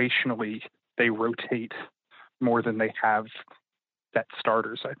situationally they rotate more than they have set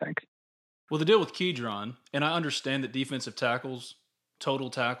starters, I think. Well, the deal with Keydron, and I understand that defensive tackles,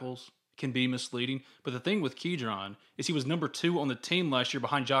 total tackles, can be misleading, but the thing with Keydron is he was number 2 on the team last year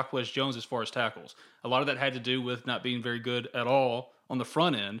behind Jacquez Jones as far as tackles. A lot of that had to do with not being very good at all on the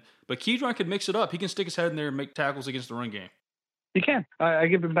front end, but Keydron could mix it up. He can stick his head in there and make tackles against the run game. He can. I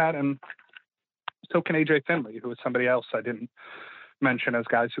give him that, and so can AJ Finley, who is somebody else I didn't mention as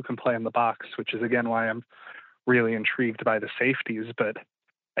guys who can play in the box, which is, again, why I'm really intrigued by the safeties, but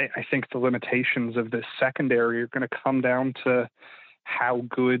I think the limitations of this secondary are going to come down to how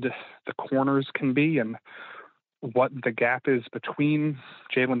good the corners can be and what the gap is between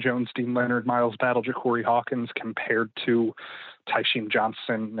Jalen Jones, Dean Leonard, Miles Battle, Ja'Cory Hawkins compared to Tysheem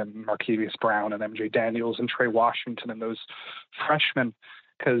Johnson and Markevius Brown and MJ Daniels and Trey Washington and those freshmen,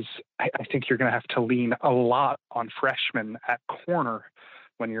 because I think you're going to have to lean a lot on freshmen at corner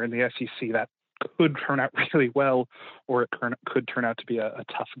when you're in the SEC. That could turn out really well, or it could turn out to be a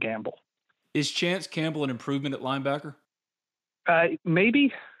tough gamble. Is Chance Campbell an improvement at linebacker?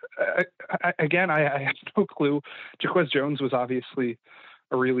 Maybe. Again, I have no clue. Jaquez Jones was obviously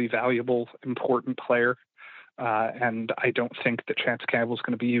a really valuable, important player, and I don't think that Chance Campbell is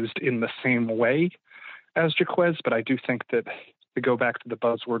going to be used in the same way as Jaquez, but I do think that to go back to the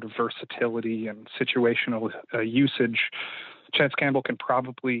buzzword of versatility and situational usage, Chance Campbell can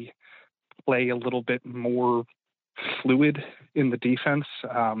probably play a little bit more fluid in the defense,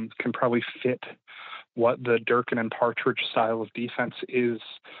 can probably fit what the Durkin and Partridge style of defense is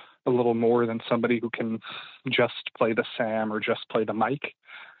a little more than somebody who can just play the Sam or just play the Mike.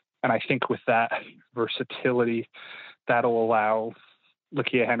 And I think with that versatility, that'll allow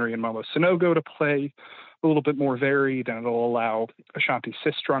Lakia Henry and Momo Sanogo to play a little bit more varied, and it'll allow Ashanti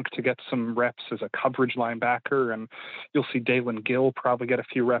Sistrunk to get some reps as a coverage linebacker, and you'll see Dalen Gill probably get a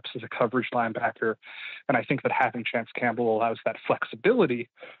few reps as a coverage linebacker. And I think that having Chance Campbell allows that flexibility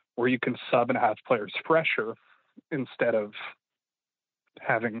where you can sub and have players fresher instead of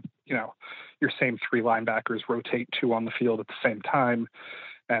having, your same three linebackers rotate two on the field at the same time,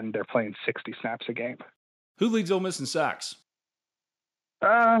 and they're playing 60 snaps a game. Who leads Ole Miss in sacks?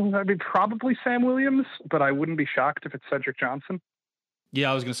 Probably Sam Williams, but I wouldn't be shocked if it's Cedric Johnson.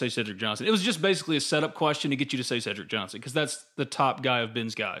 Yeah, I was going to say Cedric Johnson. It was just basically a setup question to get you to say Cedric Johnson, because that's the top guy of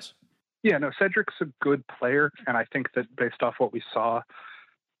Ben's guys. Yeah, no, Cedric's a good player, and I think that based off what we saw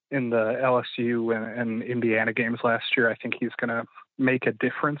in the LSU and Indiana games last year, I think he's going to make a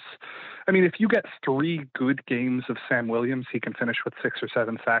difference. I mean, if you get 3 good games of Sam Williams, he can finish with 6 or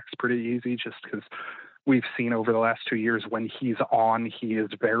 7 sacks pretty easy, just because we've seen over the last 2 years when he's on, he is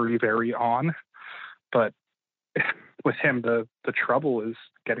very, very on. But with him, the trouble is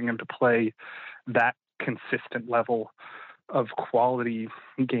getting him to play that consistent level of quality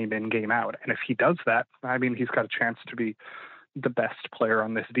game in, game out. And if he does that, I mean, he's got a chance to be the best player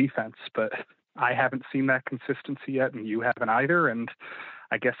on this defense, but I haven't seen that consistency yet, and you haven't either. And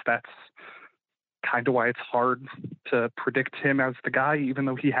I guess that's kind of why it's hard to predict him as the guy, even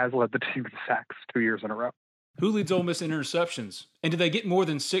though he has led the team in sacks 2 years in a row. Who leads Ole Miss in interceptions? And do they get more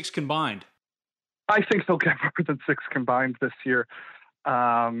than 6 combined? I think they'll get more than 6 combined this year.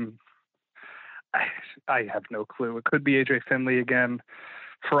 I have no clue. It could be AJ Finley again.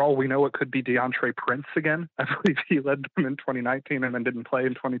 For all we know, it could be DeAndre Prince again. I believe he led them in 2019 and then didn't play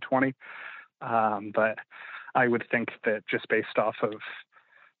in 2020. But I would think that just based off of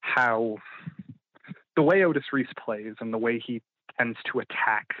how the way Otis Reese plays and the way he tends to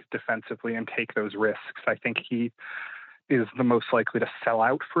attack defensively and take those risks, I think he is the most likely to sell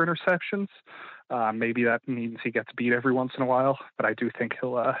out for interceptions. Maybe that means he gets beat every once in a while, but I do think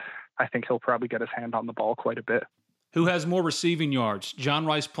he'll probably get his hand on the ball quite a bit. Who has more receiving yards, John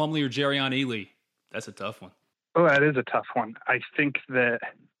Rice Plumlee or Jerrion Ely? That's a tough one. Oh, that is a tough one. I think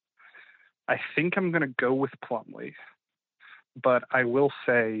I'm going to go with Plumlee, but I will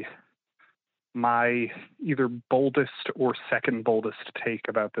say my either boldest or second boldest take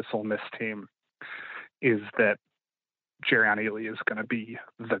about this Ole Miss team is that Jerrion Ely is going to be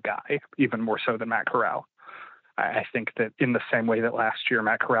the guy, even more so than Matt Corral. I think that in the same way that last year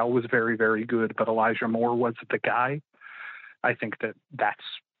Matt Corral was very, very good, but Elijah Moore was the guy, I think that that's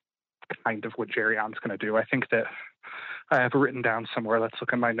kind of what Jerrion's going to do. I think that I have written down somewhere, let's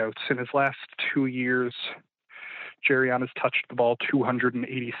look at my notes. In his last 2 years, Jerrion has touched the ball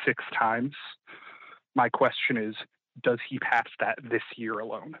 286 times. My question is, does he pass that this year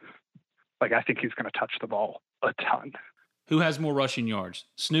alone? I think he's going to touch the ball a ton. Who has more rushing yards,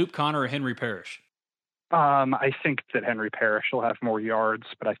 Snoop Connor or Henry Parrish? I think that Henry Parrish will have more yards,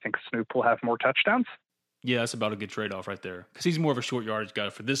 but I think Snoop will have more touchdowns. Yeah, that's about a good trade-off right there, because he's more of a short yardage guy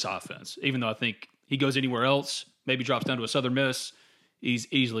for this offense, even though I think he goes anywhere else, maybe drops down to a Southern Miss,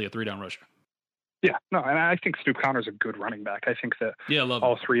 he's easily a 3-down rusher. Yeah, no, and I think Snoop Connor's a good running back. I think that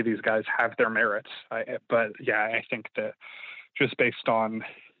all 3 of these guys have their merits. I think that just based on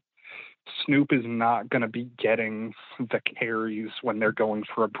Snoop is not going to be getting the carries when they're going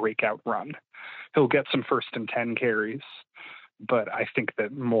for a breakout run. He'll get some 1st and 10 carries, but I think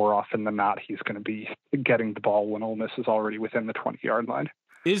that more often than not, he's going to be getting the ball when Ole Miss is already within the 20-yard line.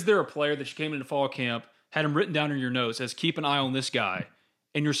 Is there a player that you came into fall camp had him written down in your notes as keep an eye on this guy,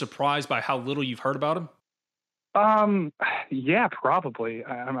 and you're surprised by how little you've heard about him? Yeah, probably.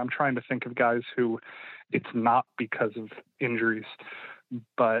 I'm trying to think of guys who it's not because of injuries,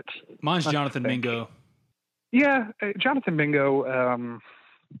 but mine's Jonathan Mingo. Yeah, Jonathan Mingo.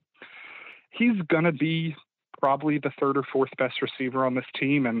 He's gonna be probably the third or fourth best receiver on this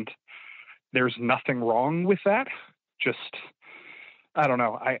team, and there's nothing wrong with that. Just, I don't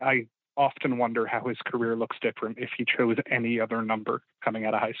know. I often wonder how his career looks different if he chose any other number coming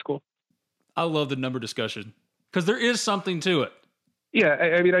out of high school. I love the number discussion because there is something to it. Yeah,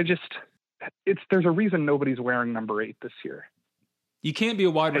 I mean, there's a reason nobody's wearing number 8 this year. You can't be a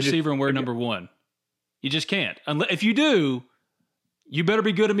wide receiver and wear number 1. You just can't. If you do, you better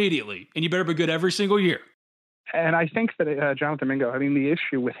be good immediately, and you better be good every single year. And I think that Jonathan Mingo, I mean, the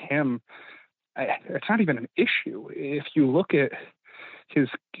issue with him, it's not even an issue. If you look at his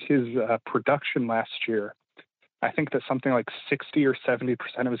production last year, I think that something like 60 or 70%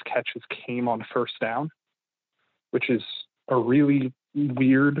 of his catches came on first down, which is a really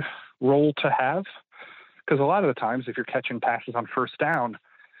weird role to have. Because a lot of the times, if you're catching passes on first down,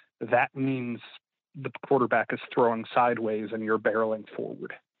 that means the quarterback is throwing sideways and you're barreling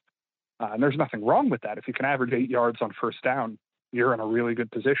forward. And there's nothing wrong with that. If you can average 8 yards on first down, you're in a really good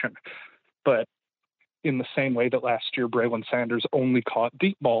position. But in the same way that last year Braylon Sanders only caught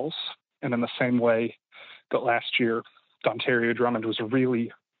deep balls, and in the same way that last year Dontario Drummond was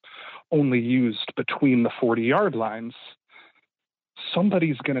really only used between the 40-yard lines,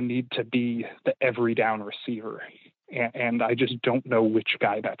 somebody's going to need to be the every down receiver. And I just don't know which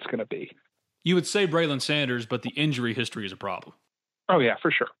guy that's going to be. You would say Braylon Sanders, but the injury history is a problem. Oh, yeah,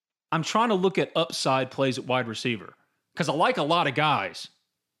 for sure. I'm trying to look at upside plays at wide receiver because I like a lot of guys,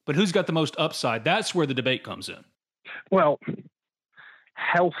 but who's got the most upside? That's where the debate comes in. Well,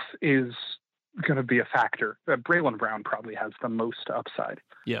 health is going to be a factor. Braylon Brown probably has the most upside.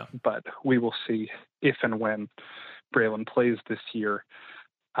 Yeah. But we will see if and when Braylon plays this year.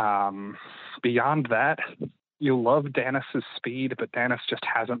 Beyond that, you love Dennis's speed, but Dennis just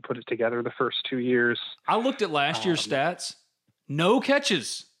hasn't put it together the first 2 years. I looked at last year's stats. No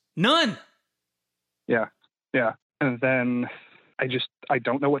catches. None. Yeah. And then I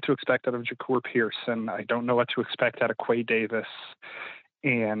don't know what to expect out of Jacour Pearson. I don't know what to expect out of Quay Davis.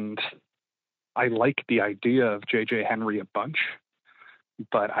 And I like the idea of J.J. Henry a bunch,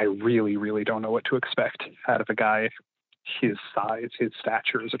 but I really, really don't know what to expect out of a guy his size, his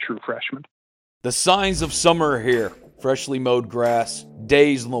stature as a true freshman. The signs of summer are here. Freshly mowed grass,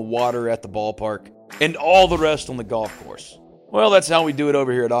 days in the water at the ballpark, and all the rest on the golf course. Well, that's how we do it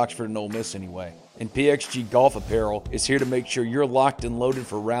over here at Oxford and Ole Miss anyway. And PXG Golf Apparel is here to make sure you're locked and loaded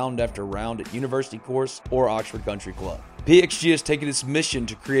for round after round at University Course or Oxford Country Club. PXG has taken its mission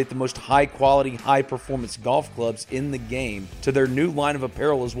to create the most high-quality, high-performance golf clubs in the game to their new line of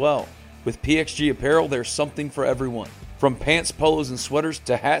apparel as well. With PXG Apparel, there's something for everyone. From pants, polos, and sweaters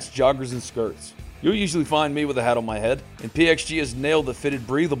to hats, joggers, and skirts. You'll usually find me with a hat on my head, and PXG has nailed the fitted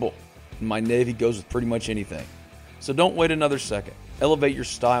breathable. And my navy goes with pretty much anything. So don't wait another second. Elevate your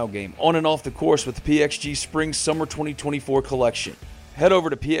style game on and off the course with the PXG Spring Summer 2024 collection. Head over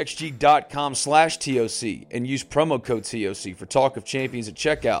to pxg.com/TOC and use promo code TOC for Talk of Champions at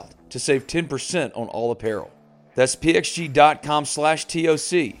checkout to save 10% on all apparel. That's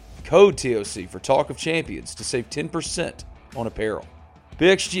pxg.com/TOC, code TOC for Talk of Champions to save 10% on apparel.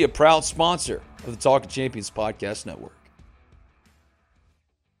 PXG, a proud sponsor of the Talk of Champions podcast network.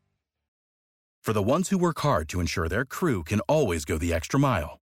 For the ones who work hard to ensure their crew can always go the extra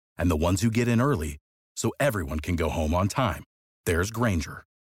mile, and the ones who get in early so everyone can go home on time, there's Grainger,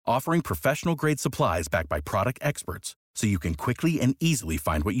 offering professional-grade supplies backed by product experts so you can quickly and easily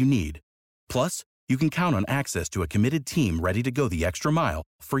find what you need. Plus, you can count on access to a committed team ready to go the extra mile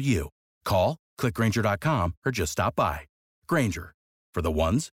for you. Call, click Grainger.com, or just stop by. Grainger, for the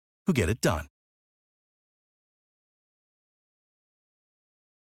ones who get it done.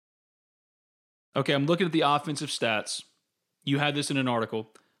 Okay, I'm looking at the offensive stats. You had this in an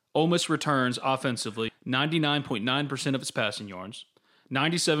article. Ole Miss returns offensively 99.9% of its passing yards,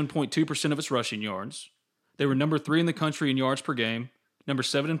 97.2% of its rushing yards. They were number 3 in the country in yards per game, number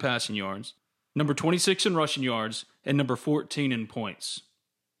 7 in passing yards, number 26 in rushing yards, and number 14 in points.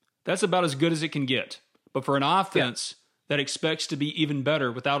 That's about as good as it can get. But for an offense that expects to be even better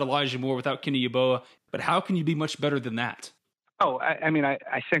without Elijah Moore, without Kenny Yeboah, but how can you be much better than that? Oh, I mean, I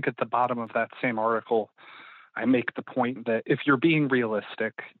think at the bottom of that same article, I make the point that if you're being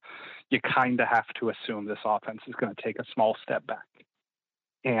realistic, you kind of have to assume this offense is going to take a small step back.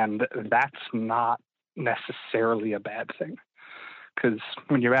 And that's not necessarily a bad thing. Because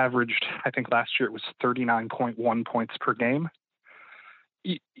when you averaged, I think last year it was 39.1 points per game,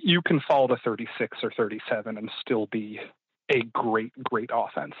 you can fall to 36 or 37 and still be a great, great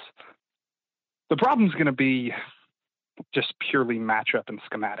offense. The problem's going to be just purely matchup and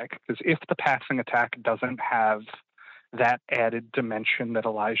schematic, because if the passing attack doesn't have that added dimension that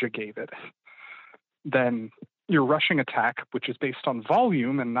Elijah gave it, then your rushing attack, which is based on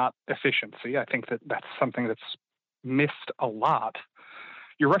volume and not efficiency, I think that that's something that's missed a lot.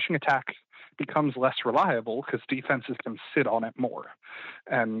 Your rushing attack becomes less reliable because defenses can sit on it more.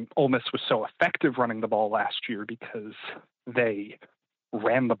 And Ole Miss was so effective running the ball last year because they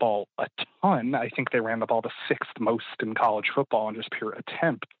ran the ball a ton. I think they ran the ball the sixth most in college football in just pure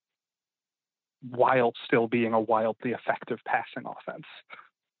attempt, while still being a wildly effective passing offense.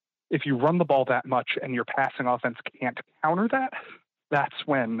 If you run the ball that much and your passing offense can't counter that, that's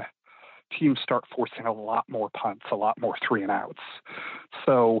when teams start forcing a lot more punts, a lot more 3-and-outs.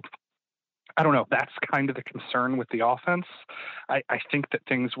 So I don't know. That's kind of the concern with the offense. I think that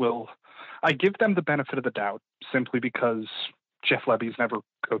things will – I give them the benefit of the doubt simply because Jeff Lebby's never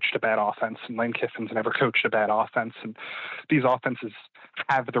coached a bad offense and Lane Kiffin's never coached a bad offense. And these offenses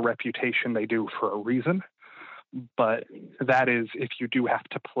have the reputation they do for a reason. But that is, if you do have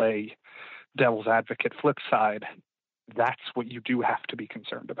to play devil's advocate flip side, that's what you do have to be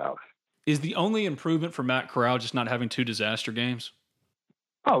concerned about. Is the only improvement for Matt Corral just not having 2 disaster games?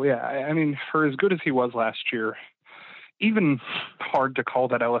 Oh, yeah. I mean, for as good as he was last year, even hard to call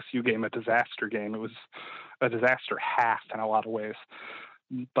that LSU game a disaster game. It was a disaster half in a lot of ways.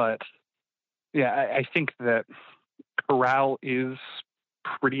 But, yeah, I think that Corral is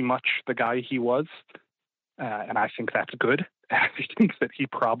pretty much the guy he was. And I think that's good. I think that he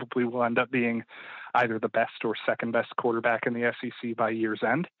probably will end up being either the best or second best quarterback in the SEC by year's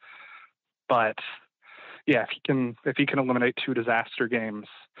end. But yeah, if he can eliminate 2 disaster games,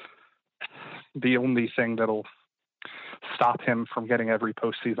 the only thing that'll stop him from getting every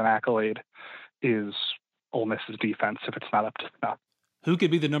postseason accolade is Ole Miss's defense if it's not up to snuff. Who could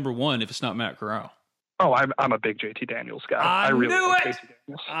be the number 1 if it's not Matt Corral? Oh, I'm a big JT Daniels guy. I really knew like it. JT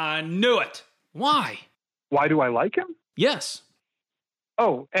Daniels. I knew it. Why? Why do I like him? Yes.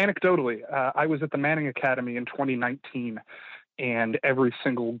 Oh, anecdotally, I was at the Manning Academy in 2019, and every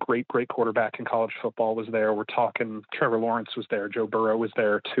single great quarterback in college football was there. We're talking Trevor Lawrence was there, Joe Burrow was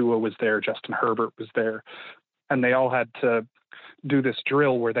there, Tua was there, Justin Herbert was there. And they all had to do this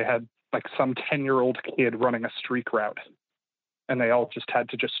drill where they had like some 10-year-old kid running a streak route. And they all just had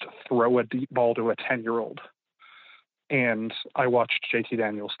to just throw a deep ball to a 10-year-old. And I watched JT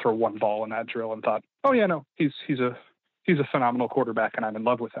Daniels throw one ball in that drill and thought, oh yeah, no, he's a phenomenal quarterback and I'm in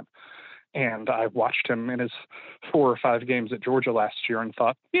love with him. And I watched him in his 4 or 5 games at Georgia last year and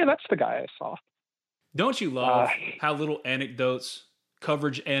thought, yeah, that's the guy I saw. Don't you love how little anecdotes,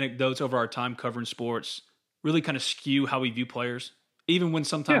 coverage anecdotes over our time covering sports really kind of skew how we view players, even when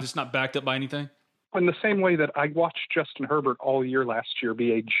sometimes it's not backed up by anything? In the same way that I watched Justin Herbert all year last year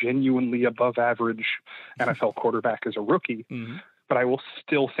be a genuinely above average NFL quarterback as a rookie, but I will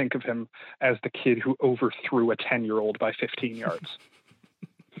still think of him as the kid who overthrew a 10-year-old by 15 yards.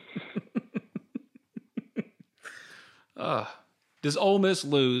 Does Ole Miss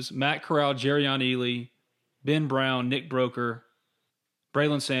lose Matt Corral, Jerrion Ely, Ben Brown, Nick Broker,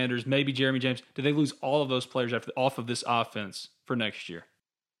 Braylon Sanders, maybe Jeremy James? Do they lose all of those players off of this offense for next year?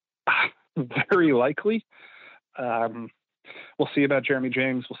 Very likely. We'll see about Jeremy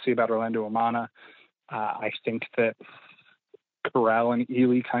James. We'll see about Orlando Amana. I think that Corral and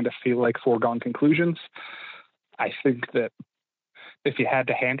Ely kind of feel like foregone conclusions. I think that if you had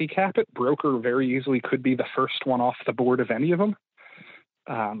to handicap it, Broker very easily could be the first one off the board of any of them.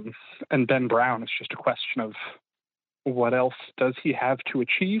 And Ben Brown, it's just a question of what else does he have to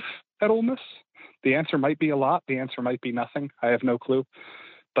achieve at Ole Miss? The answer might be a lot. The answer might be nothing. I have no clue.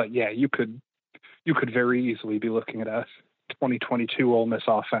 But yeah, you could very easily be looking at a 2022 Ole Miss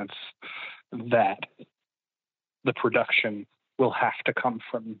offense that the production will have to come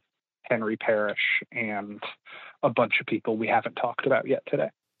from Henry Parrish and a bunch of people we haven't talked about yet today.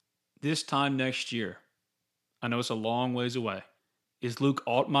 This time next year, I know it's a long ways away, is Luke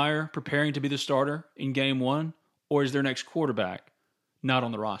Altmaier preparing to be the starter in game 1, or is their next quarterback not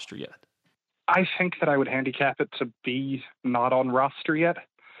on the roster yet? I think that I would handicap it to be not on roster yet.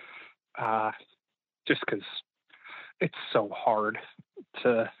 Just because it's so hard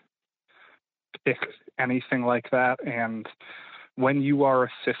to pick anything like that. And when you are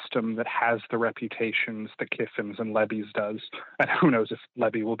a system that has the reputations that Kiffin's and Lebby's does, and who knows if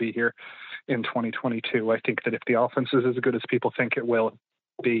Lebby will be here in 2022, I think that if the offense is as good as people think it will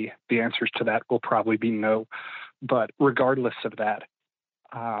be, the answers to that will probably be no. But regardless of that,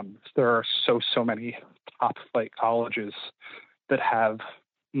 there are so many top flight colleges that have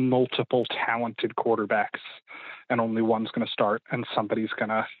multiple talented quarterbacks, and only one's going to start and somebody's going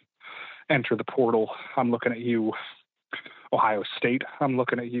to enter the portal. I'm looking at you, Ohio State. I'm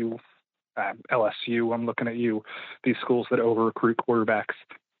looking at you, LSU. I'm looking at you, these schools that over-recruit quarterbacks,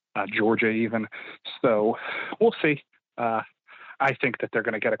 Georgia even. So we'll see. I think that they're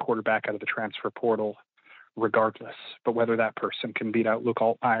going to get a quarterback out of the transfer portal regardless. But whether that person can beat out Luke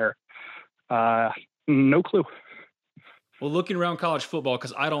Altmaier, no clue. Well, looking around college football,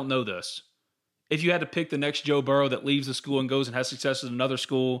 because I don't know this, if you had to pick the next Joe Burrow that leaves the school and goes and has success at another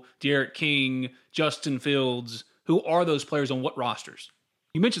school, Derek King, Justin Fields, who are those players on what rosters?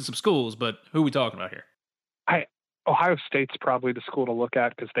 You mentioned some schools, but who are we talking about here? Ohio State's probably the school to look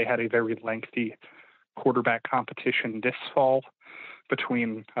at because they had a very lengthy quarterback competition this fall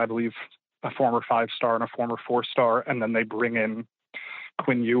between, I believe, a former 5-star and a former 4-star, and then they bring in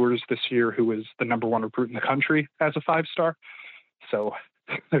Quinn Ewers this year, who is the number 1 recruit in the country as a 5-star. So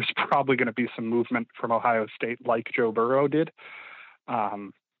there's probably going to be some movement from Ohio State like Joe Burrow did.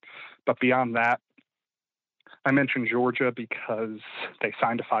 But beyond that, I mentioned Georgia because they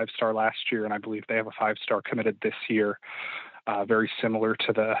signed a 5-star last year, and I believe they have a 5-star committed this year, very similar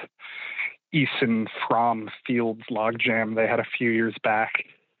to the Eason Fromm Fields logjam they had a few years back.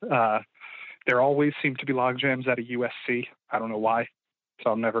 There always seem to be logjams at a USC. I don't know why, so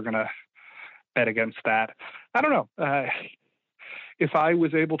I'm never going to bet against that. I don't know. If I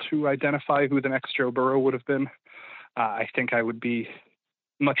was able to identify who the next Joe Burrow would have been, I think I would be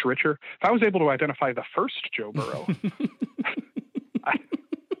much richer. If I was able to identify the first Joe Burrow,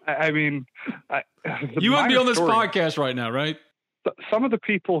 I mean, you wouldn't be on this podcast right now, right? Some of the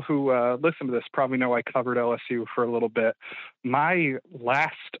people who listen to this probably know I covered LSU for a little bit. My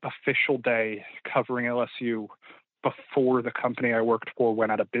last official day covering LSU before the company I worked for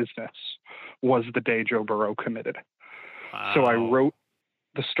went out of business was the day Joe Burrow committed. Wow. So I wrote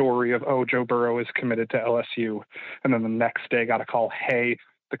the story of, Joe Burrow is committed to LSU. And then the next day got a call, hey,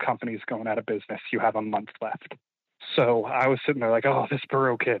 the company's going out of business. You have a month left. So I was sitting there like, this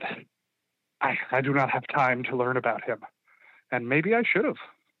Burrow kid, I do not have time to learn about him. And maybe I should have.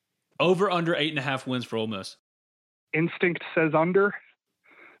 Over under 8.5 wins for Ole Miss. Instinct says under,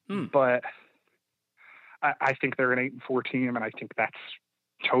 but I think they're an 8-4 team, and I think that's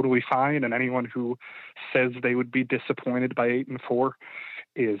totally fine. And anyone who says they would be disappointed by 8-4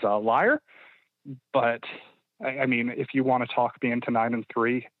 is a liar. But I mean, if you want to talk me into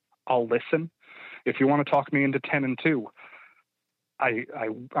 9-3, I'll listen. If you want to talk me into 10-2,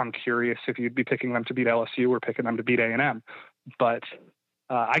 I'm curious if you'd be picking them to beat LSU or picking them to beat A&M. But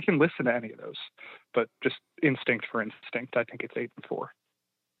I can listen to any of those. But just instinct for instinct, I think it's 8-4.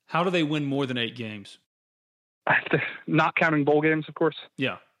 How do they win more than 8 games? Not counting bowl games, of course.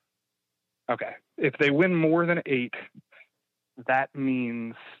 Yeah. Okay. If they win more than 8, that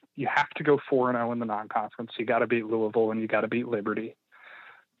means you have to go 4-0 in the non-conference. You got to beat Louisville and you got to beat Liberty.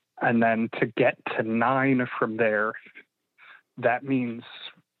 And then to get to 9 from there, that means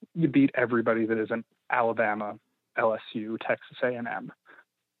you beat everybody that isn't Alabama, LSU, Texas A&M.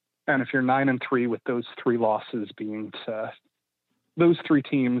 And if you're 9-3 with those 3 losses being to those 3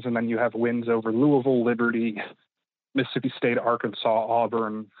 teams, and then you have wins over Louisville, Liberty, Mississippi State, Arkansas,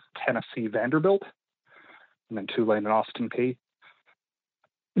 Auburn, Tennessee, Vanderbilt, and then Tulane and Austin Peay.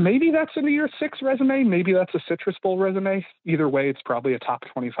 Maybe that's a New Year's 6 resume. Maybe that's a Citrus Bowl resume. Either way, it's probably a top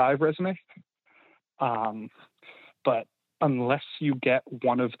 25 resume. But unless you get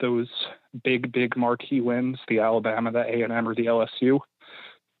one of those big marquee wins, the Alabama, the A&M, or the LSU,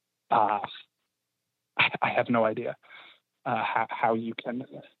 I have no idea how you can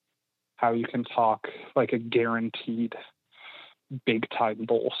talk like a guaranteed big time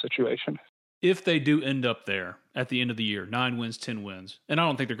bowl situation. If they do end up there at the end of the year, 9 wins, 10 wins, and I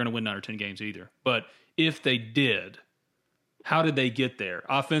don't think they're going to win 9 or 10 games either, but if they did, how did they get there?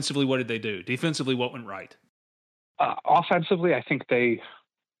 Offensively, what did they do? Defensively, what went right? Offensively, I think they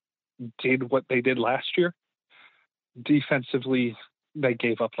did what they did last year. Defensively, they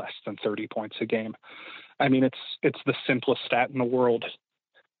gave up less than 30 points a game. I mean, it's the simplest stat in the world.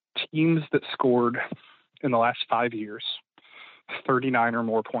 Teams that scored in the last 5 years 39 or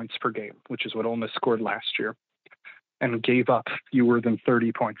more points per game, which is what Ole Miss scored last year, and gave up fewer than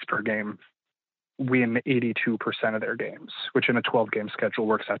 30 points per game, win 82% of their games, which in a 12-game schedule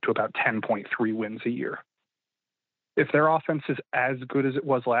works out to about 10.3 wins a year. If their offense is as good as it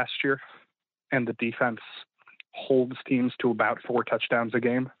was last year and the defense holds teams to about 4 touchdowns a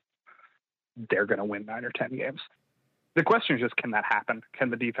game, they're going to win 9 or 10 games. The question is just, can that happen? Can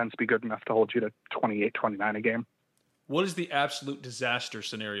the defense be good enough to hold you to 28-29 a game? What is the absolute disaster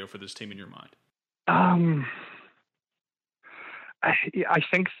scenario for this team in your mind? I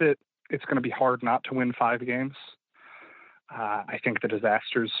think that it's going to be hard not to win 5 games. I think the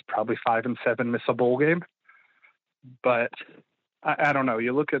disaster's probably 5-7, miss a bowl game. But I don't know.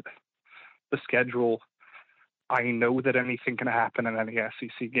 You look at the schedule, I know that anything can happen in any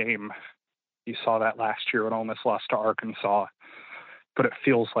SEC game. You saw that last year when Ole Miss lost to Arkansas. But it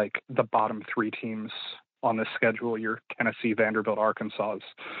feels like the bottom 3 teams on this schedule, your Tennessee, Vanderbilt, Arkansas,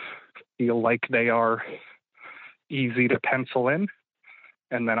 feel like they are easy to pencil in.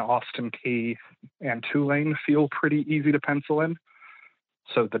 And then Austin Peay and Tulane feel pretty easy to pencil in.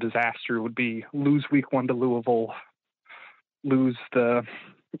 So the disaster would be lose week 1 to Louisville, lose the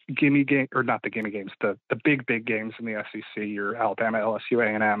gimme game, or not the gimme games, the big games in the SEC, your Alabama, LSU,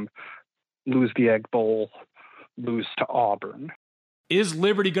 A&M, lose the Egg Bowl, lose to Auburn. Is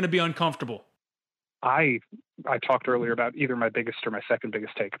Liberty going to be uncomfortable? I talked earlier about either my biggest or my second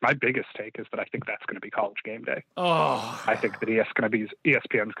biggest take. My biggest take is that I think that's going to be College Game Day. Oh, I think that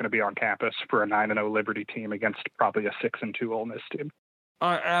ESPN's going to be on campus for a 9-0 Liberty team against probably a 6-2 Ole Miss team.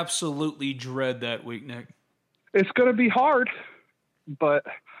 I absolutely dread that week, Nick. It's going to be hard, but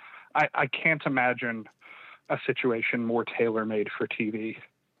I can't imagine a situation more tailor-made for TV,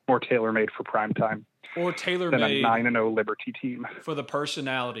 more tailor-made for primetime. Or tailor-made than a 9-0 Liberty team. For the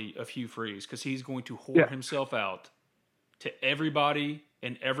personality of Hugh Freeze, because he's going to whore himself out to everybody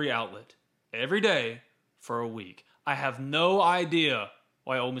in every outlet, every day, for a week. I have no idea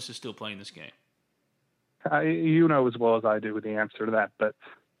why Ole Miss is still playing this game. You know as well as I do the answer to that, but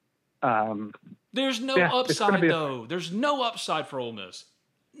there's no upside, though. There's no upside for Ole Miss.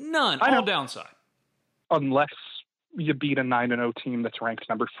 None. All downside. Unless you beat a 9-0 team that's ranked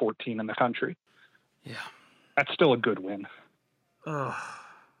number 14 in the country. Yeah. That's still a good win.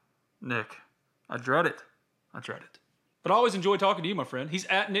 Nick, I dread it. But I always enjoy talking to you, my friend. He's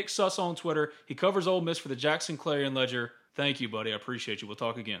at Nick Suss on Twitter. He covers Ole Miss for the Jackson Clarion Ledger. Thank you, buddy. I appreciate you. We'll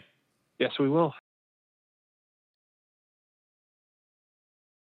talk again. Yes, we will.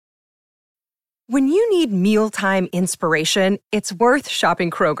 When you need mealtime inspiration, it's worth shopping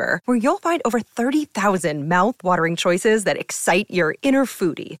Kroger, where you'll find over 30,000 mouth-watering choices that excite your inner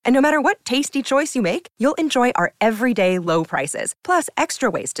foodie. And no matter what tasty choice you make, you'll enjoy our everyday low prices, plus extra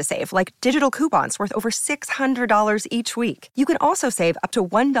ways to save, like digital coupons worth over $600 each week. You can also save up to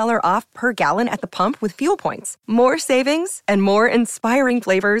 $1 off per gallon at the pump with fuel points. More savings and more inspiring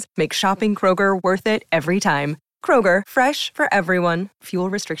flavors make shopping Kroger worth it every time. Kroger, fresh for everyone. Fuel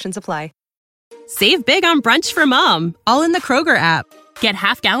restrictions apply. Save big on brunch for mom, all in the Kroger app. Get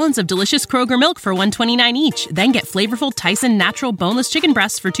half gallons of delicious Kroger milk for $1.29 each. Then get flavorful Tyson natural boneless chicken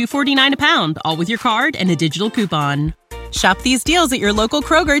breasts for $2.49 a pound, all with your card and a digital coupon. Shop these deals at your local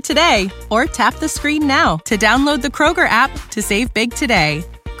Kroger today, or tap the screen now to download the Kroger app to save big today.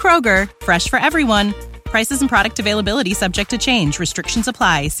 Kroger, fresh for everyone. Prices and product availability subject to change. Restrictions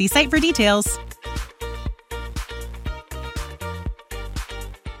apply. See site for details.